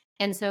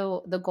 And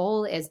so the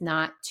goal is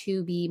not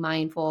to be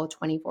mindful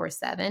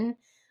 24/7,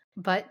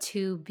 but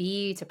to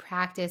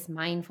practice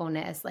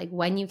mindfulness like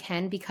when you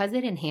can, because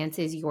it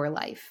enhances your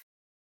life,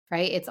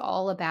 right? It's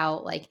all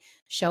about like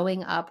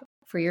showing up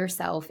for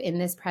yourself in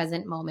this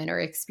present moment, or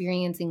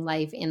experiencing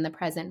life in the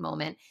present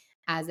moment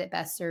as it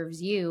best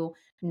serves you,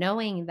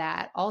 knowing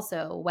that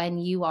also when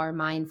you are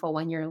mindful,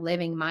 when you're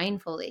living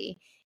mindfully,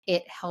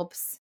 it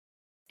helps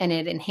and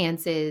it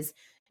enhances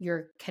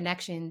your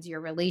connections, your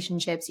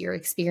relationships, your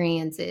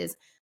experiences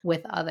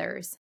with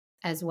others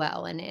as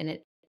well. And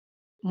it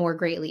more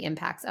greatly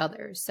impacts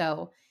others.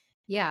 So,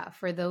 yeah,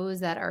 for those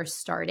that are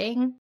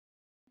starting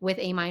with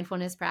a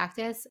mindfulness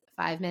practice,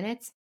 5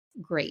 minutes,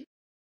 great.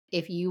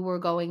 If I were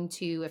going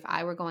to,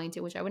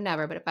 which I would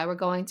never, but if I were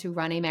going to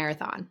run a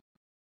marathon,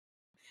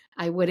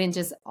 I wouldn't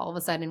just all of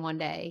a sudden one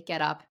day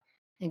get up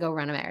and go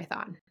run a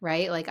marathon,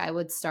 right? Like I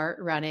would start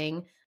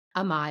running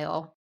a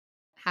mile,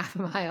 half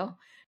a mile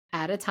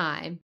at a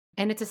time.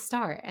 And it's a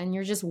start, and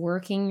you're just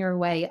working your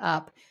way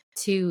up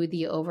to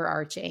the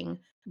overarching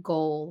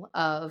goal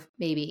of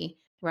maybe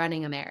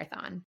running a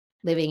marathon,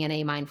 living in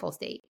a mindful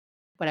state,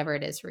 whatever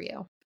it is for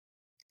you.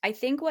 I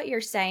think what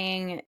you're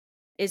saying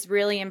is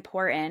really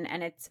important,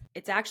 and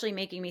it's actually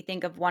making me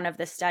think of one of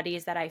the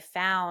studies that I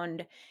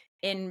found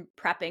in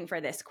prepping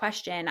for this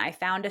question. I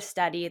found a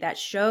study that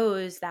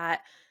shows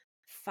that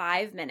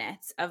 5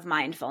 minutes of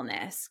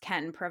mindfulness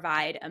can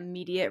provide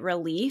immediate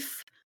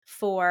relief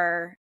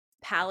for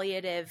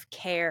palliative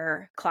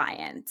care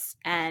clients.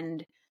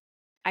 And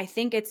I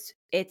think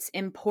it's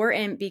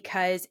important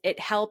because it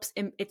helps.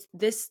 It's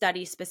this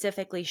study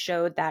specifically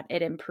showed that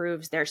it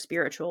improves their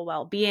spiritual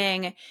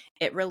well-being,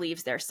 it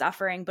relieves their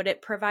suffering, but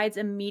it provides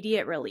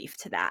immediate relief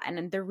to that.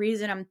 And the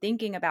reason I'm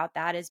thinking about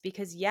that is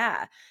because,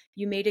 yeah,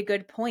 you made a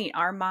good point.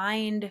 Our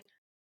mind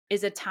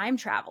is a time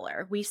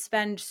traveler. We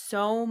spend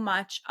so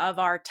much of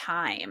our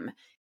time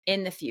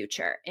in the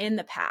future, in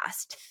the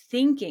past,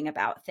 thinking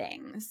about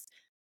things.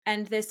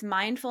 And this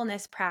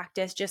mindfulness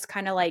practice just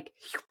kind of like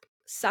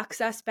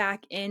sucks us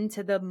back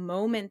into the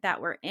moment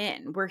that we're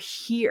in. We're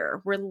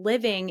here, we're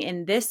living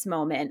in this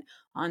moment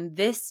on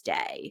this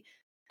day,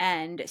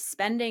 and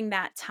spending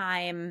that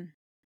time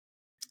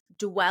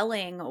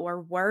dwelling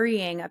or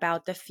worrying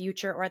about the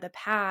future or the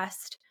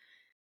past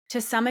to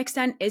some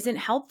extent isn't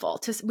helpful.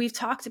 We've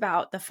talked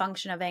about the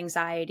function of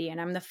anxiety, and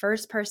I'm the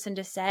first person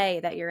to say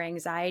that your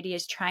anxiety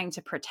is trying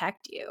to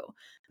protect you.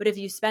 But if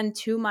you spend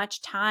too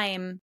much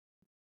time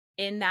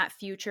in that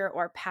future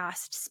or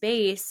past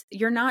space,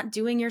 you're not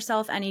doing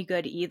yourself any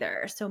good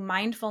either. So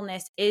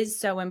mindfulness is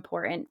so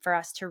important for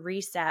us to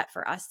reset,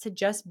 for us to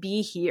just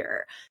be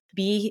here,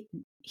 be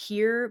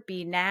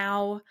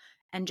now,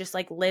 and just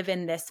like live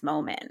in this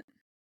moment.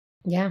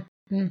 Yeah.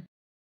 Mm.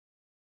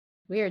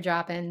 We are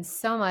dropping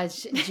so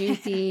much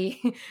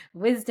juicy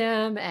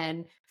wisdom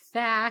and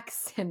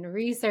facts and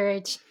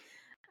research.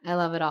 I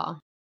love it all.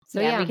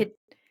 So Yeah, yeah.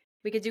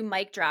 we could do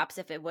mic drops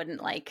if it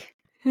wouldn't like,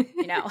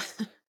 you know,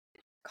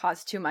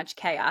 cause too much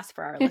chaos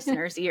for our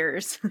listeners'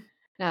 ears.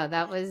 No,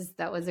 that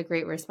was a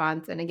great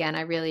response. And again,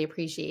 I really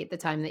appreciate the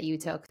time that you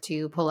took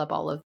to pull up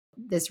all of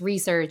this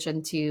research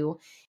and to,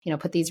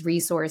 put these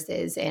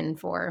resources in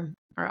for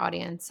our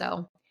audience.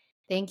 So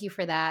thank you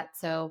for that.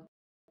 So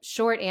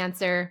short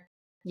answer,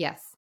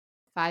 yes.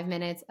 5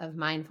 minutes of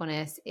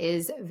mindfulness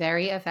is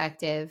very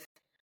effective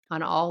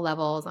on all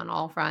levels, on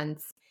all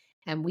fronts,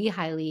 and we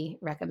highly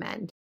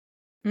recommend.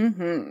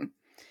 Mm-hmm.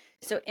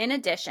 So, in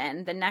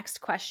addition, the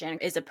next question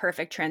is a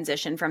perfect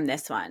transition from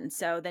this one.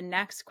 So, the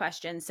next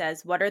question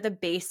says, what are the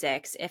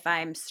basics if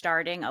I'm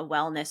starting a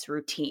wellness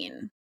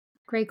routine?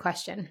 Great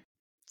question.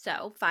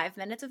 So, 5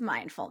 minutes of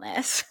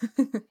mindfulness.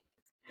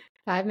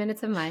 5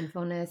 minutes of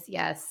mindfulness,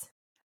 yes.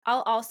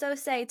 I'll also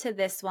say to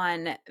this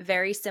one,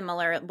 very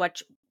similar,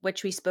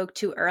 which we spoke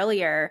to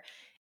earlier,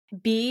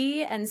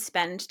 be and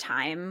spend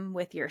time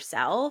with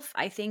yourself.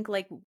 I think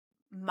like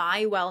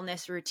my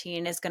wellness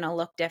routine is going to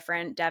look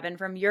different, Devin,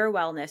 from your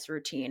wellness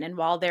routine. And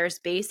while there's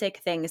basic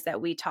things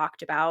that we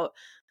talked about,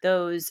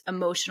 those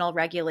emotional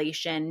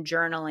regulation,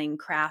 journaling,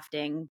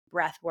 crafting,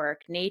 breath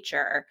work,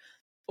 nature,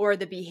 or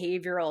the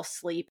behavioral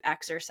sleep,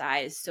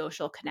 exercise,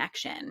 social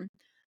connection,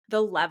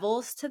 the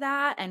levels to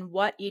that and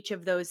what each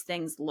of those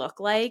things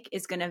look like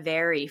is going to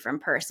vary from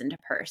person to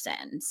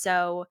person.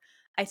 So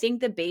I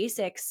think the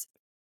basics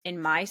in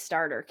my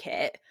starter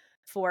kit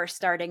for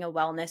starting a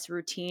wellness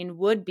routine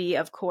would be,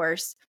 of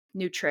course,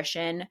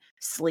 nutrition,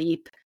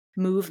 sleep,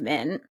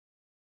 movement.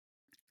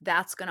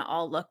 That's going to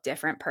all look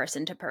different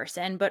person to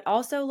person. But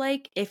also,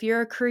 like, if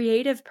you're a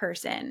creative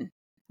person,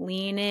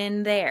 lean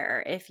in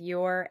there. If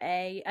you're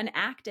an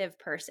active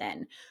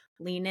person,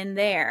 lean in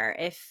there.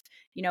 If,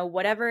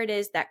 whatever it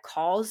is that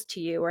calls to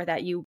you or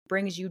that you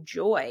brings you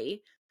joy,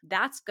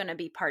 that's going to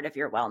be part of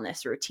your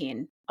wellness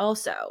routine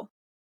also.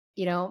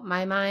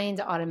 My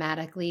mind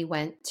automatically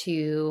went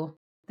to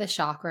the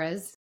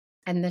chakras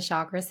and the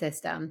chakra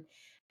system.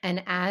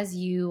 And as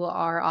you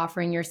are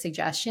offering your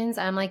suggestions,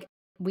 I'm like,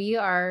 we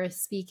are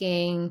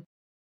speaking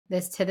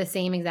this to the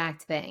same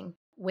exact thing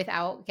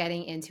without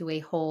getting into a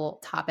whole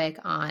topic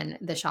on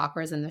the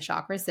chakras and the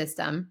chakra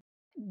system.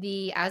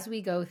 As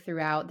we go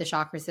throughout the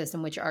chakra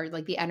system, which are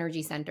like the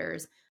energy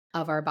centers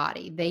of our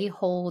body, they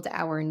hold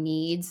our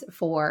needs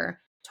for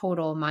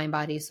total mind,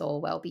 body,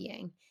 soul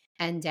well-being.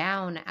 And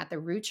down at the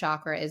root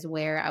chakra is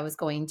where I was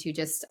going to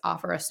just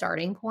offer a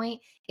starting point.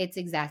 It's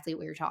exactly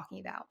what you're talking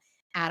about.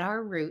 At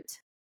our root,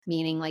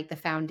 meaning like the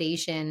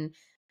foundation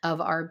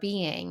of our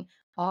being,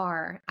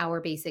 are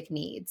our basic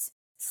needs: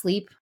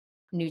 sleep,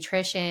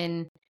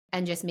 nutrition,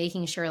 and just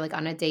making sure, like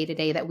on a day to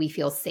day, that we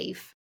feel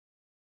safe.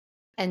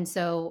 And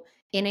so,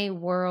 in a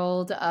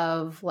world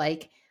of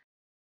like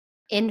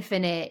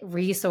infinite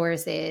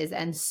resources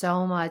and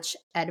so much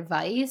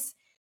advice,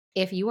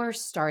 if you are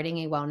starting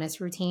a wellness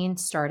routine,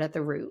 start at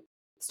the root,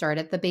 start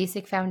at the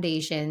basic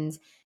foundations,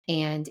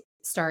 and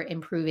start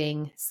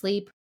improving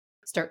sleep,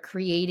 start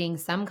creating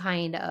some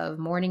kind of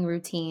morning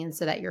routine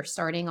so that you're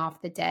starting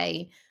off the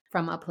day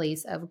from a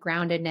place of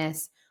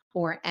groundedness,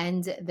 or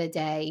end the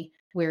day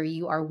where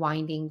you are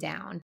winding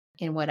down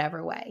in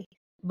whatever way.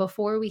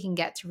 Before we can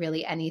get to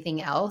really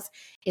anything else,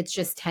 it's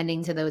just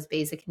tending to those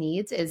basic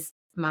needs is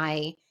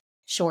my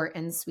short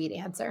and sweet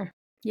answer.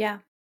 Yeah,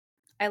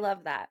 I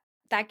love that.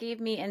 That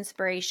gave me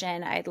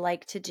inspiration. I'd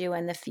like to do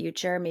in the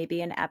future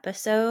maybe an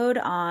episode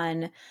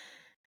on,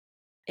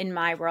 in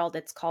my world,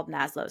 it's called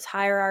Maslow's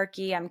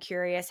hierarchy. I'm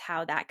curious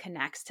how that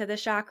connects to the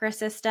chakra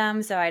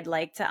system. So I'd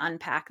like to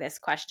unpack this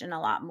question a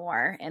lot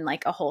more in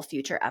like a whole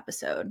future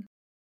episode.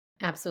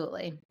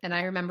 Absolutely. And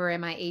I remember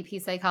in my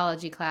AP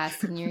psychology class,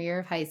 senior year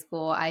of high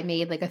school, I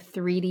made like a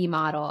 3D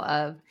model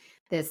of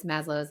this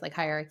Maslow's like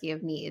hierarchy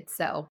of needs.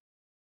 So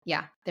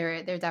yeah,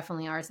 there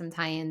definitely are some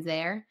tie-ins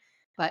there.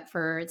 But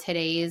for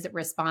today's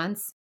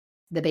response,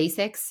 the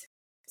basics,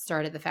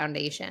 start at the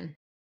foundation.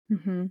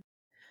 Hmm.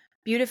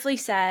 Beautifully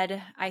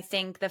said. I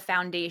think the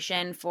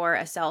foundation for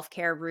a self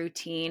care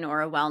routine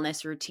or a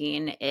wellness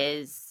routine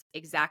is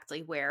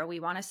exactly where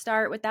we want to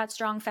start with that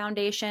strong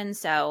foundation.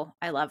 So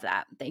I love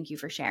that. Thank you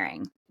for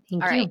sharing. All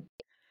Thank right. you.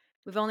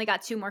 We've only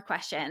got two more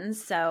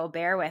questions, so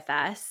bear with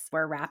us.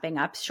 We're wrapping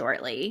up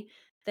shortly.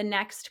 The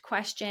next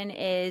question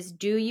is: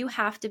 do you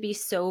have to be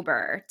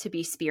sober to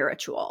be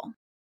spiritual?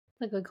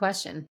 A good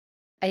question.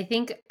 I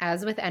think,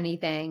 as with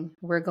anything,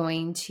 we're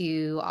going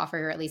to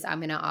offer, or at least I'm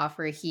going to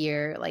offer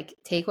here, like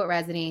take what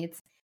resonates,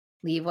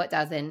 leave what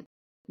doesn't.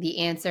 The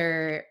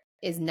answer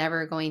is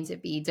never going to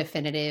be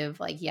definitive,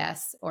 like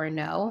yes or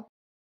no.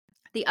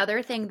 The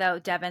other thing, though,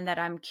 Devin, that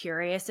I'm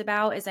curious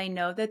about is I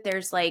know that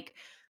there's like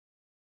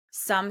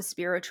some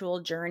spiritual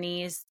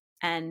journeys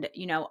and,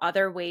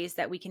 other ways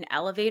that we can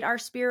elevate our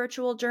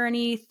spiritual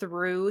journey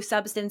through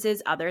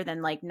substances other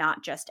than like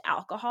not just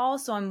alcohol.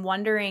 So I'm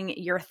wondering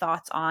your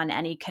thoughts on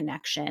any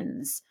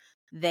connections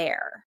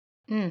there.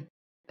 Mm,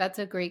 that's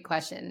a great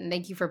question.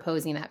 Thank you for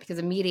posing that, because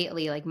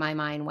immediately, like, my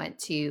mind went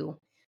to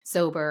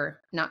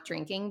sober, not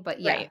drinking. But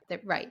yeah,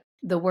 Right. right.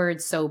 The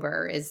word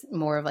sober is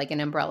more of like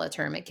an umbrella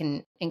term. It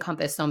can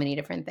encompass so many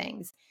different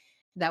things.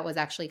 That was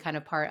actually kind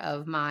of part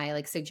of my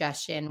like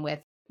suggestion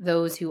with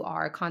those who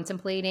are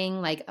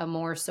contemplating like a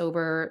more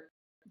sober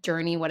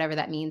journey, whatever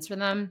that means for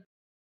them.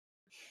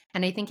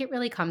 And I think it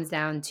really comes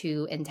down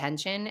to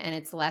intention, and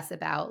it's less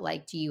about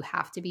like, do you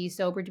have to be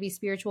sober to be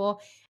spiritual?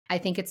 I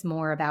think it's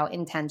more about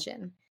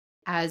intention.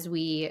 As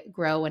we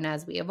grow and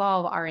as we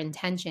evolve, our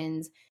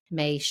intentions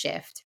may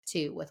shift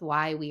too with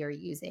why we are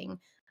using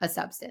a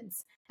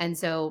substance. And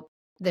so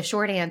the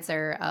short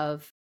answer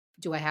of,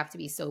 do I have to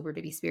be sober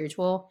to be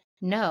spiritual?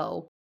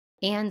 No.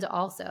 And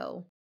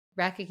also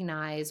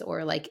recognize,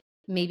 or like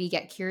maybe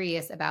get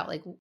curious about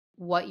like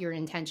what your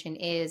intention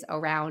is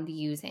around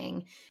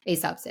using a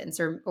substance,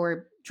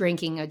 or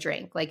drinking a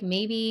drink. Like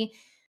maybe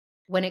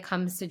when it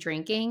comes to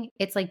drinking,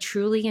 it's like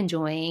truly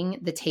enjoying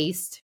the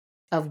taste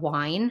of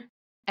wine,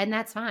 and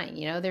that's fine.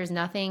 There's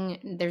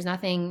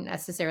nothing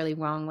necessarily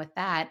wrong with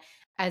that,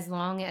 as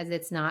long as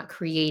it's not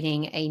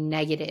creating a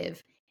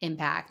negative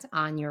impact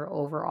on your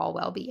overall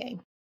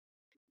well-being.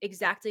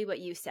 Exactly what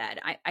you said.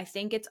 I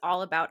think it's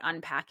all about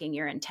unpacking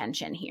your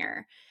intention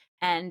here.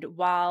 And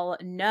while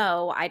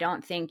no, I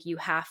don't think you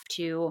have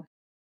to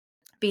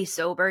be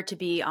sober to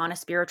be on a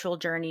spiritual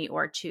journey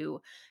or to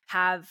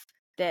have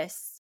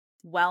this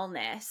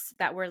wellness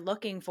that we're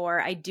looking for.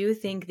 I do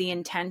think the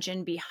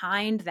intention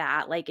behind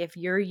that, like if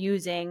you're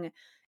using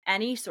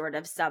any sort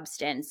of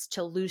substance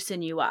to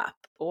loosen you up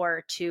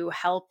or to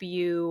help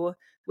you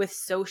with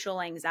social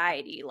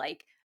anxiety,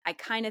 like I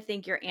kind of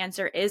think your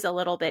answer is a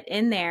little bit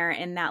in there,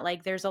 in that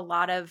like there's a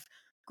lot of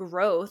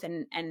growth,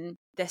 and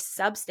this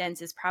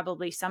substance is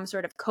probably some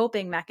sort of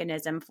coping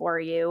mechanism for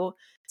you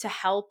to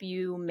help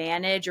you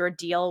manage or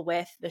deal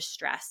with the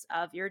stress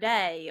of your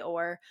day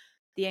or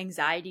the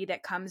anxiety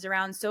that comes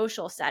around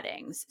social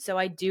settings. So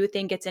I do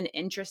think it's an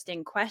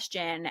interesting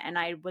question, and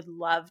I would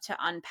love to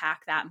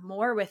unpack that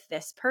more with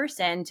this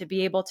person to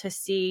be able to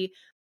see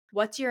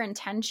what's your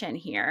intention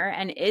here,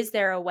 and is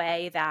there a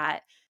way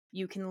that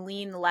you can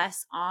lean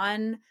less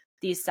on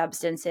these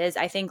substances.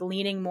 I think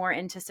leaning more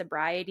into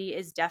sobriety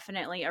is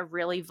definitely a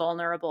really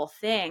vulnerable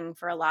thing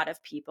for a lot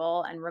of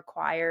people and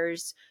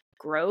requires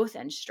growth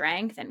and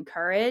strength and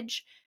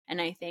courage. And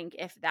I think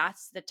if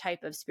that's the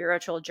type of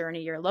spiritual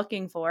journey you're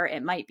looking for,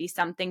 it might be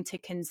something to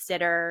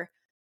consider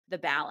the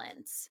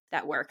balance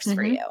that works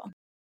for Hmm. you.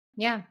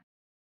 Yeah.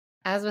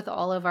 As with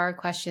all of our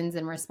questions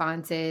and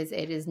responses,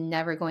 it is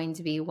never going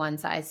to be one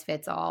size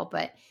fits all,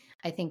 but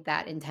I think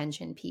that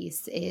intention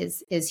piece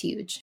is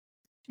huge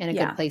and a good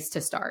Yeah. place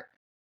to start.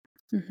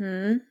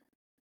 Mhm.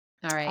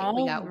 All right,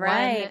 we All got one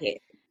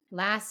right.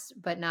 last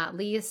but not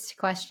least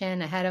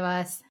question ahead of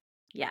us.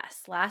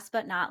 Yes, last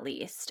but not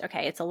least.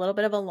 Okay, it's a little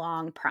bit of a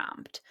long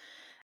prompt.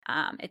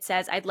 It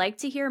says, I'd like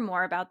to hear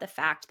more about the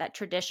fact that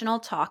traditional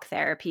talk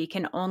therapy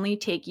can only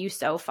take you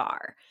so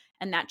far,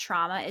 and that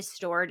trauma is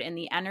stored in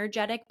the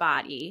energetic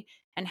body,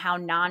 and how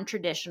non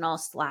traditional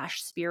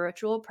slash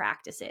spiritual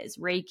practices,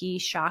 Reiki,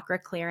 chakra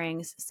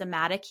clearings,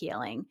 somatic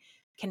healing,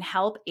 can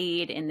help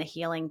aid in the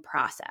healing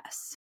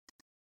process.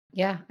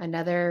 Yeah,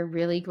 another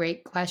really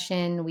great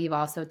question. We've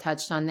also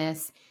touched on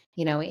this,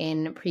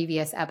 in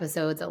previous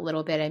episodes a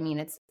little bit. I mean,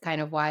 it's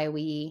kind of why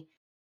we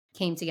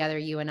came together,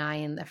 you and I,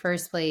 in the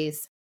first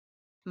place.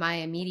 My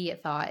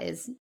immediate thought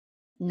is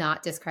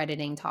not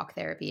discrediting talk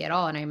therapy at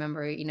all. And I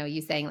remember,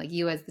 you saying, like,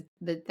 you as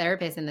the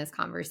therapist in this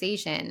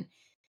conversation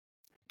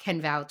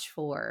can vouch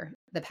for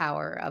the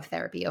power of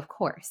therapy, of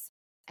course.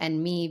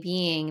 And me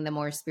being the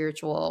more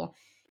spiritual,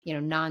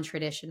 non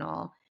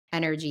traditional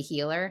energy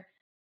healer,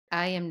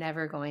 I am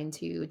never going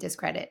to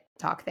discredit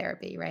talk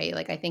therapy, right?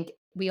 Like, I think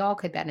we all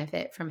could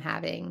benefit from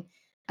having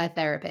a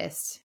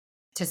therapist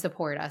to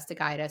support us, to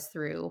guide us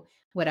through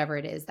whatever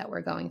it is that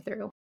we're going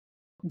through.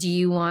 Do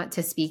you want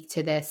to speak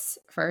to this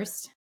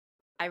first?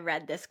 I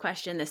read this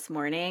question this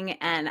morning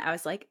and I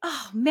was like,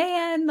 oh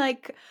man,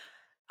 like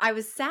I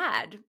was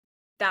sad.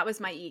 That was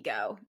my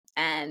ego.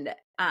 And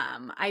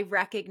I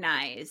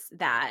recognize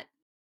that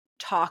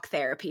talk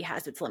therapy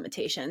has its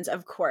limitations.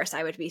 Of course,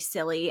 I would be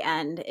silly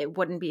and it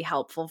wouldn't be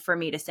helpful for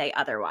me to say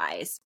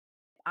otherwise.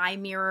 I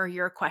mirror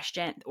your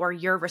question or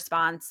your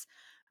response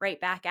right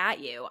back at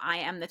you. I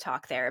am the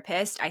talk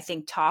therapist. I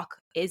think talk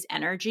is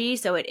energy.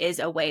 So it is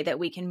a way that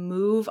we can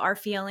move our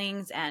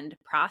feelings and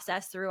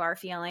process through our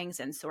feelings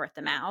and sort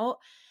them out.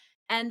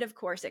 And of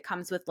course, it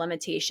comes with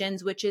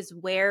limitations, which is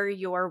where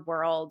your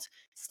world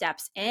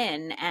steps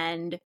in.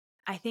 And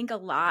I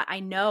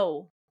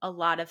know a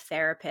lot of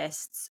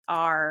therapists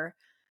are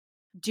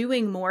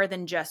doing more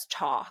than just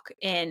talk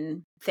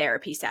in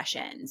therapy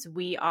sessions.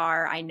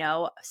 I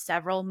know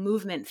several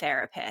movement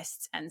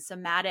therapists and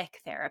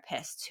somatic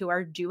therapists who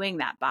are doing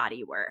that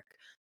body work.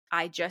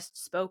 I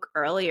just spoke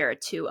earlier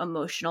to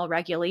emotional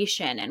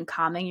regulation and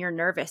calming your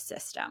nervous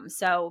system.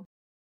 So,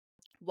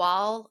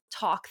 while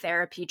talk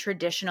therapy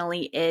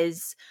traditionally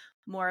is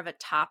more of a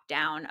top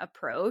down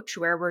approach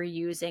where we're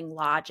using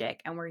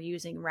logic and we're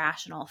using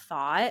rational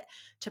thought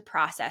to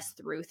process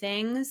through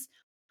things,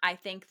 I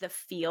think the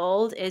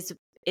field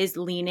is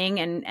leaning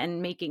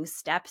and making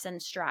steps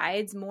and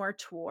strides more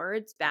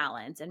towards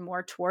balance and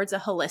more towards a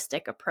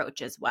holistic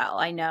approach as well.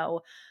 I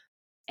know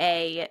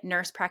a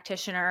nurse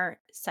practitioner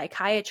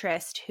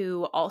psychiatrist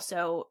who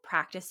also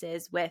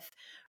practices with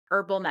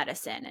herbal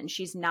medicine, and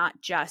she's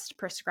not just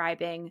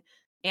prescribing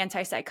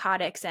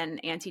antipsychotics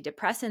and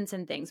antidepressants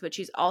and things, but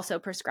she's also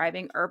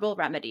prescribing herbal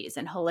remedies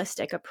and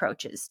holistic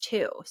approaches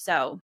too.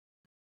 So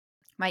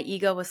my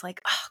ego was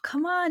like, oh,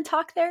 come on,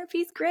 talk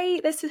therapy's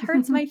great. This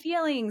hurts my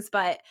feelings.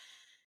 But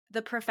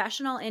the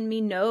professional in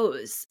me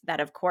knows that,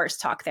 of course,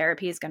 talk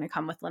therapy is going to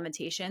come with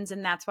limitations.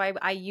 And that's why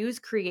I use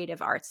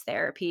creative arts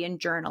therapy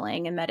and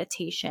journaling and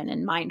meditation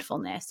and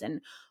mindfulness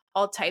and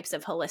all types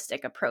of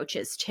holistic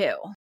approaches too.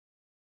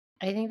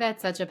 I think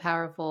that's such a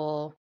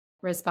powerful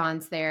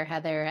response there,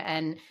 Heather.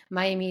 And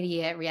my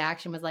immediate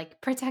reaction was like,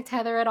 protect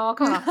Heather at all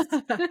costs.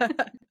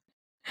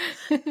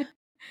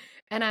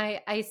 And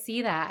I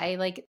see that. I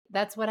like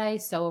that's what I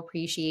so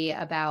appreciate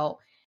about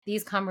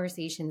these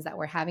conversations that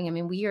we're having. I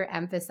mean, we are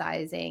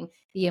emphasizing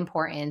the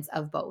importance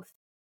of both,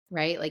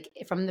 right? Like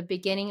from the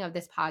beginning of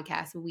this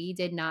podcast, we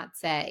did not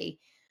say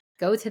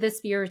go to the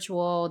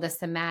spiritual, the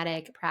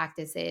somatic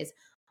practices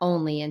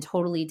only and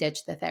totally ditch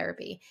the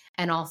therapy,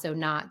 and also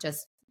not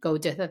just go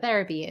to the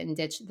therapy and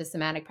ditch the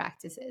somatic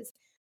practices.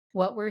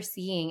 What we're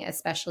seeing,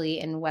 especially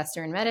in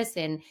Western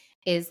medicine,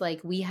 is like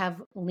we have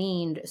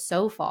leaned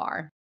so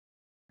far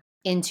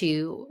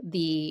into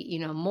the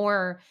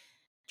more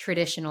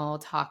traditional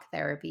talk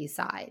therapy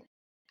side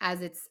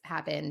as it's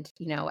happened,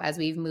 as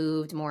we've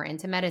moved more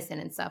into medicine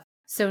and stuff.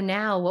 So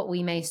now what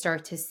we may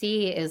start to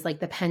see is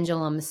like the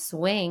pendulum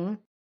swing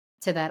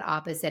to that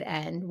opposite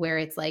end where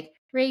it's like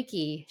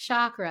Reiki,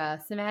 chakra,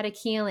 somatic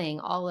healing,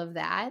 all of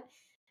that.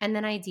 And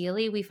then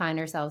ideally we find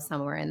ourselves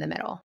somewhere in the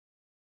middle.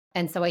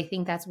 And so I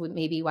think that's what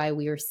maybe why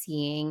we are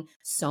seeing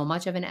so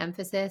much of an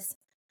emphasis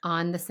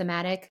on the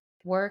somatic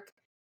work.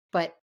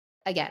 But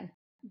again,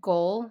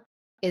 goal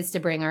is to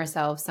bring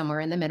ourselves somewhere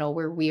in the middle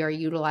where we are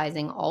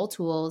utilizing all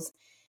tools,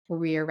 where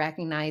we are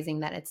recognizing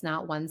that it's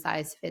not one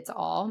size fits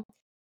all.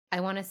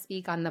 I want to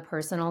speak on the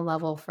personal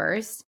level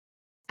first.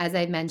 As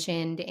I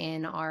mentioned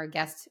in our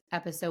guest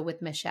episode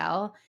with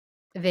Michelle,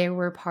 there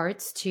were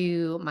parts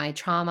to my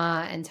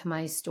trauma and to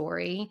my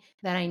story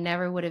that I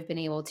never would have been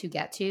able to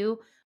get to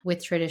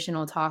with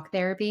traditional talk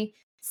therapy,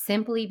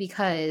 simply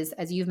because,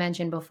 as you've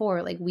mentioned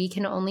before, like we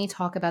can only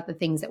talk about the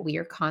things that we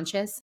are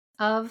conscious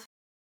of.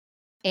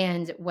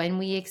 And when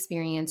we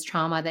experience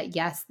trauma, that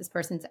yes, this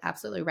person's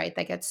absolutely right,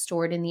 that gets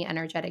stored in the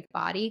energetic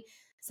body,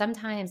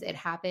 sometimes it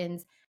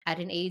happens at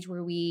an age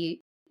where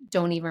we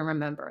don't even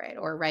remember it,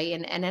 or right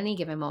in any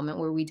given moment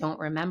where we don't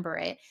remember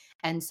it.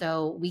 And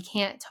so we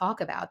can't talk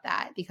about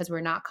that because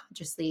we're not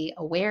consciously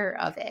aware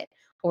of it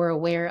or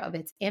aware of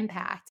its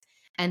impact.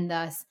 And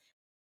thus,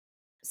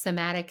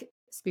 somatic,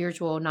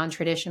 spiritual, non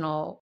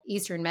traditional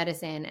Eastern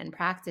medicine and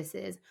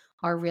practices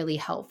are really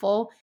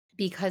helpful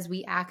because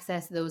we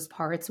access those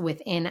parts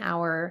within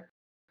our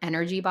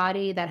energy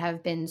body that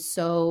have been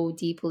so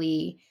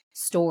deeply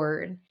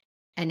stored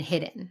and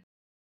hidden.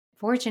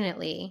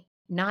 Fortunately,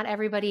 not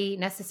everybody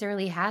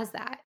necessarily has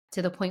that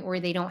to the point where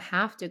they don't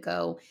have to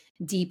go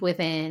deep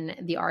within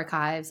the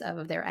archives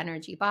of their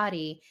energy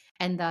body.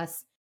 And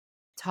thus,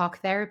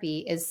 talk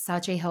therapy is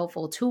such a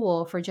helpful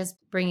tool for just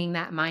bringing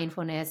that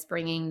mindfulness,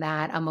 bringing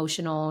that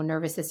emotional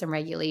nervous system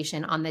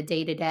regulation on the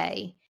day to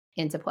day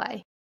into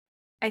play.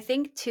 I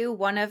think too,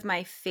 one of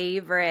my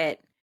favorite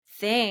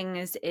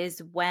things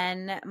is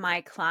when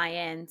my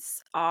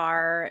clients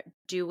are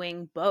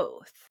doing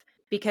both.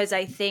 Because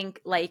I think,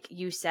 like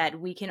you said,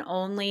 we can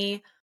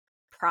only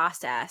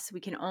process, we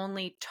can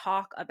only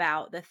talk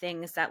about the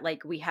things that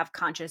like we have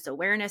conscious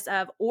awareness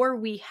of, or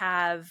we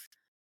have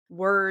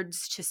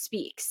words to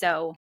speak.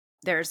 So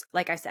there's,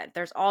 like I said,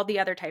 there's all the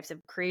other types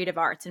of creative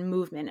arts and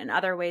movement and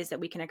other ways that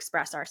we can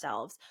express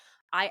ourselves.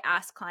 I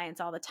ask clients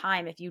all the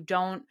time, if you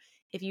don't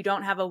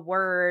have a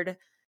word,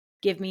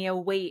 give me a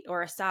weight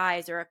or a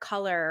size or a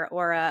color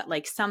or a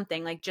like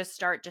something, like just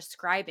start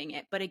describing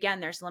it. But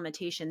again, there's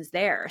limitations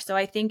there. So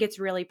I think it's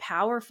really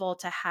powerful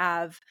to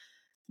have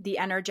the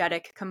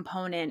energetic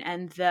component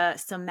and the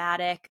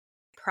somatic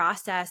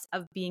process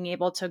of being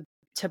able to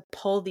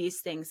pull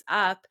these things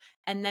up.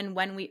 And then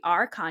when we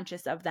are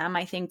conscious of them,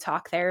 I think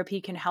talk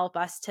therapy can help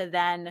us to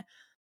then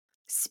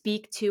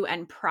speak to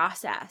and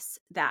process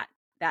that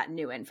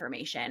new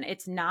information.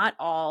 It's not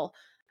all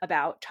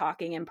about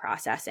talking and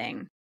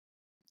processing.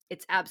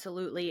 It's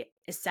absolutely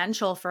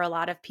essential for a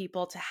lot of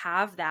people to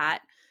have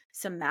that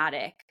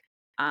somatic,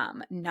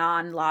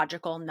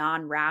 non-logical,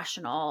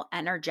 non-rational,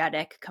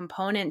 energetic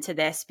component to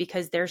this,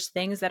 because there's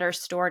things that are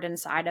stored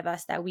inside of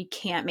us that we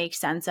can't make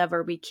sense of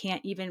or we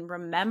can't even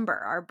remember.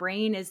 Our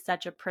brain is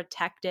such a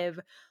protective,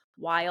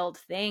 wild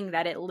thing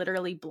that it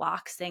literally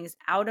blocks things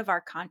out of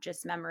our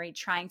conscious memory,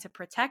 trying to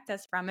protect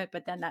us from it.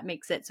 But then that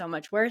makes it so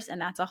much worse. And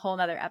that's a whole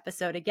nother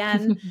episode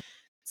again.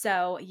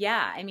 So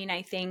yeah, I mean,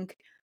 I think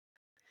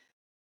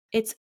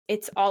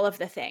it's all of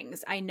the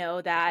things. I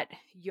know that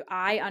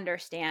I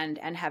understand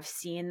and have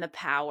seen the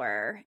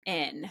power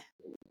in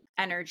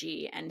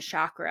energy and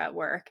chakra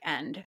work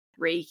and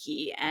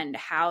Reiki and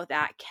how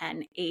that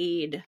can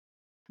aid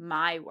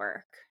my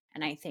work.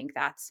 And I think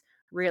that's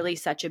really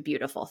such a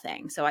beautiful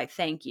thing. So I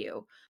thank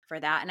you for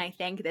that. And I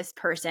thank this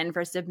person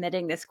for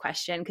submitting this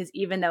question, because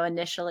even though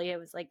initially it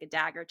was like a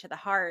dagger to the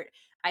heart,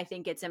 I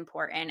think it's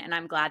important. And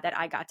I'm glad that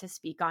I got to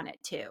speak on it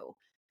too,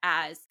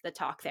 as the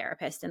talk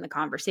therapist in the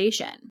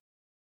conversation.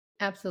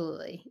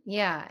 Absolutely.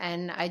 Yeah.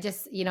 And I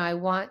just, I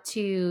want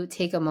to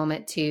take a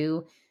moment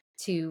to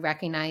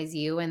recognize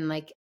you, and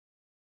like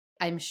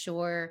I'm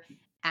sure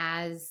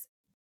as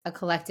a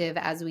collective,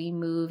 as we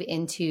move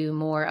into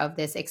more of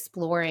this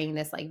exploring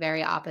this like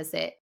very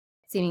opposite,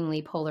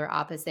 seemingly polar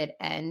opposite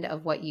end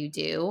of what you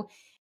do,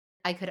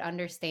 I could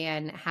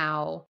understand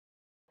how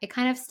it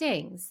kind of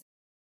stings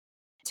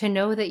to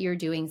know that you're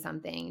doing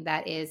something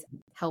that is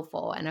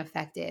helpful and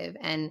effective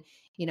and,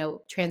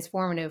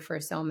 transformative for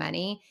so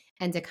many,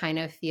 and to kind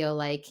of feel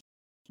like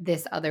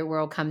this other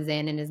world comes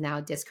in and is now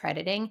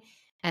discrediting.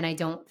 And I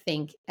don't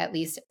think, at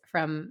least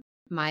from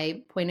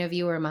my point of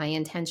view or my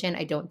intention,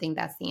 I don't think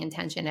that's the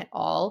intention at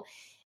all.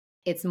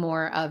 It's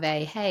more of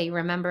a, hey,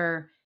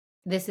 remember,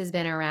 this has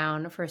been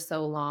around for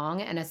so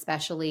long. And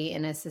especially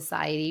in a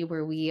society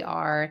where we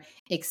are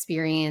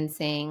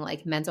experiencing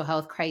like mental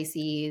health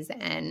crises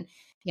and,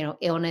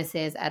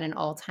 illnesses at an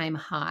all time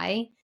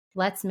high,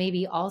 let's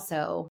maybe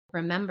also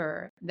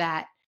remember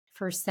that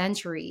for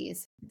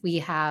centuries we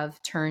have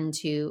turned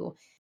to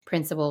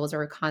principles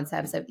or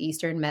concepts of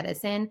Eastern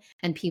medicine,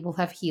 and people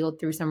have healed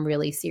through some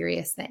really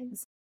serious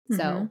things.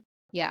 Mm-hmm. So,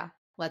 yeah,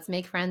 let's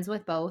make friends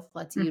with both.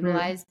 Let's Mm-hmm.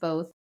 utilize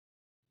both.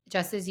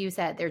 Just as you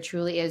said, there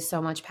truly is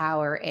so much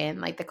power in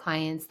like the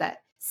clients that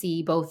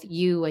see both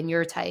you and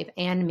your type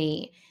and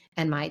me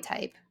and my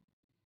type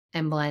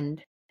and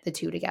blend the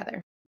two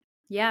together.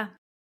 Yeah.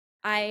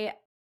 I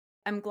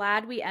am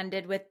glad we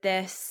ended with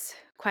this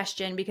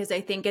question because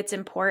I think it's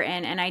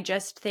important. And I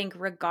just think,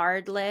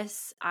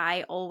 regardless,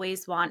 I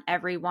always want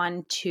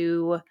everyone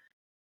to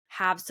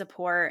have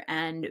support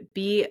and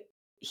be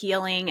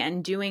healing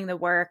and doing the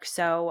work.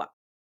 So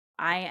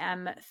I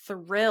am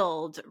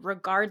thrilled,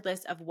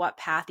 regardless of what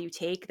path you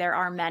take. There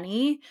are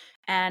many.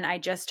 And I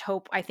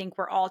think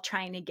we're all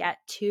trying to get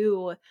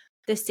to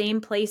the same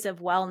place of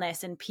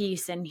wellness and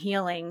peace and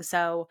healing.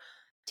 So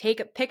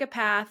pick a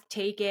path,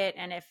 take it.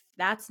 And if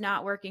that's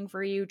not working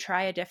for you,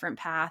 try a different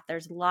path.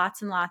 There's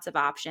lots and lots of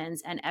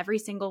options, and every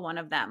single one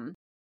of them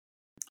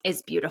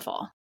is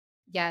beautiful.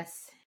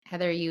 Yes.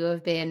 Heather, you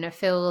have been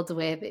filled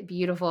with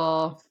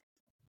beautiful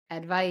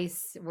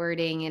advice,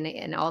 wording,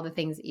 and all the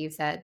things that you've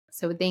said.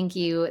 So thank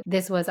you.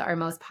 This was our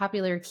most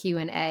popular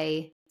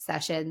Q&A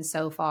session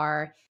so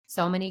far.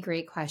 So many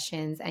great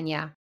questions. And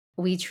yeah,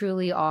 we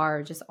truly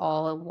are just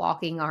all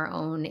walking our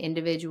own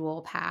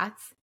individual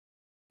paths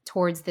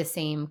towards the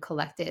same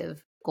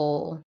collective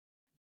goal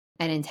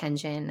and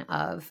intention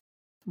of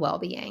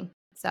well-being.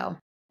 So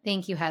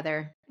thank you,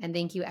 Heather. And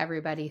thank you,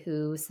 everybody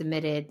who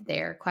submitted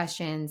their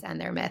questions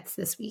and their myths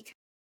this week.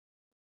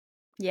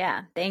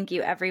 Yeah, thank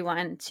you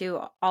everyone,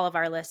 to all of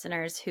our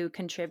listeners who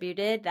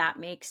contributed. That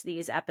makes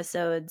these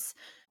episodes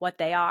what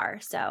they are.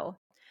 So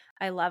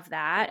I love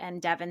that.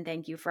 And Devin,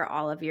 thank you for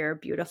all of your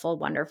beautiful,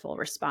 wonderful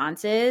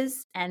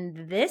responses.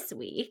 And this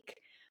week,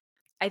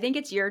 I think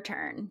it's your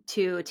turn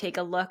to take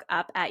a look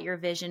up at your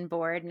vision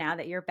board now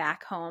that you're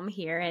back home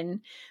here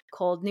in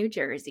cold New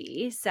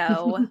Jersey.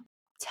 So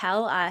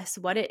tell us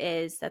what it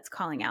is that's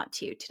calling out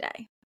to you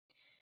today.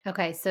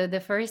 Okay, so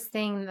the first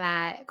thing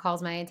that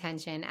calls my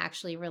attention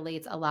actually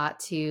relates a lot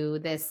to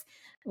this,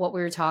 what we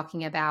were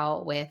talking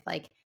about with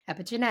like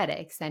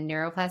epigenetics and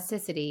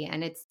neuroplasticity,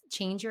 and it's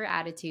change your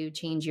attitude,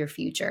 change your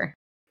future.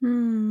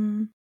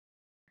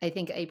 I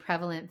think a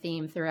prevalent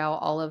theme throughout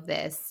all of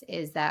this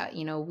is that,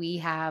 we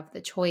have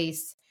the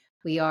choice,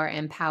 we are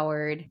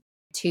empowered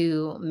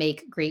to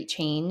make great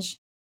change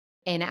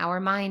in our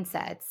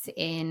mindsets,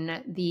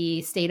 in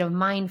the state of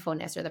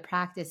mindfulness or the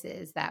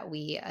practices that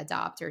we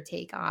adopt or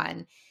take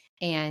on,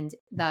 and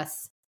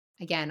thus,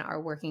 again, are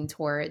working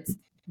towards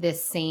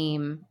this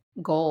same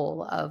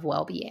goal of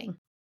well-being.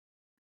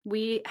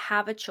 We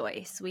have a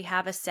choice. We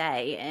have a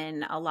say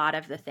in a lot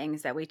of the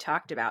things that we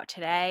talked about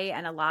today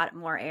and a lot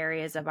more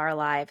areas of our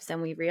lives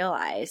than we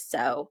realize.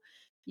 So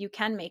you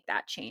can make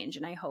that change.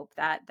 And I hope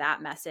that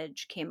that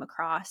message came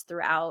across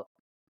throughout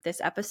this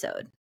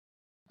episode.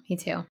 Me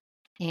too.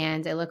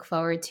 And I look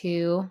forward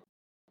to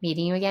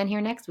meeting you again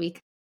here next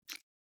week.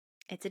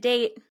 It's a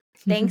date.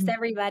 Thanks,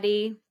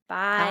 everybody.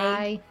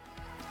 Bye.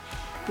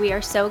 Bye. We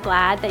are so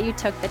glad that you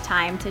took the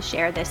time to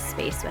share this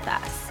space with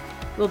us.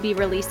 We'll be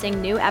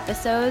releasing new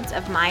episodes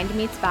of Mind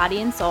Meets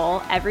Body and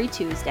Soul every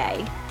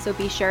Tuesday, so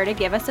be sure to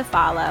give us a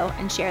follow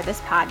and share this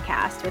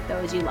podcast with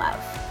those you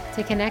love.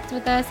 To connect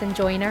with us and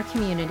join our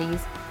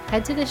communities,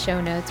 head to the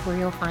show notes where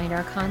you'll find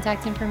our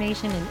contact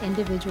information and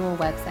individual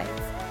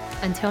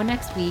websites. Until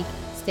next week,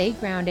 stay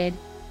grounded,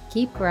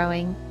 keep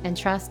growing, and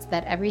trust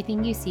that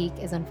everything you seek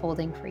is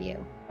unfolding for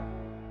you.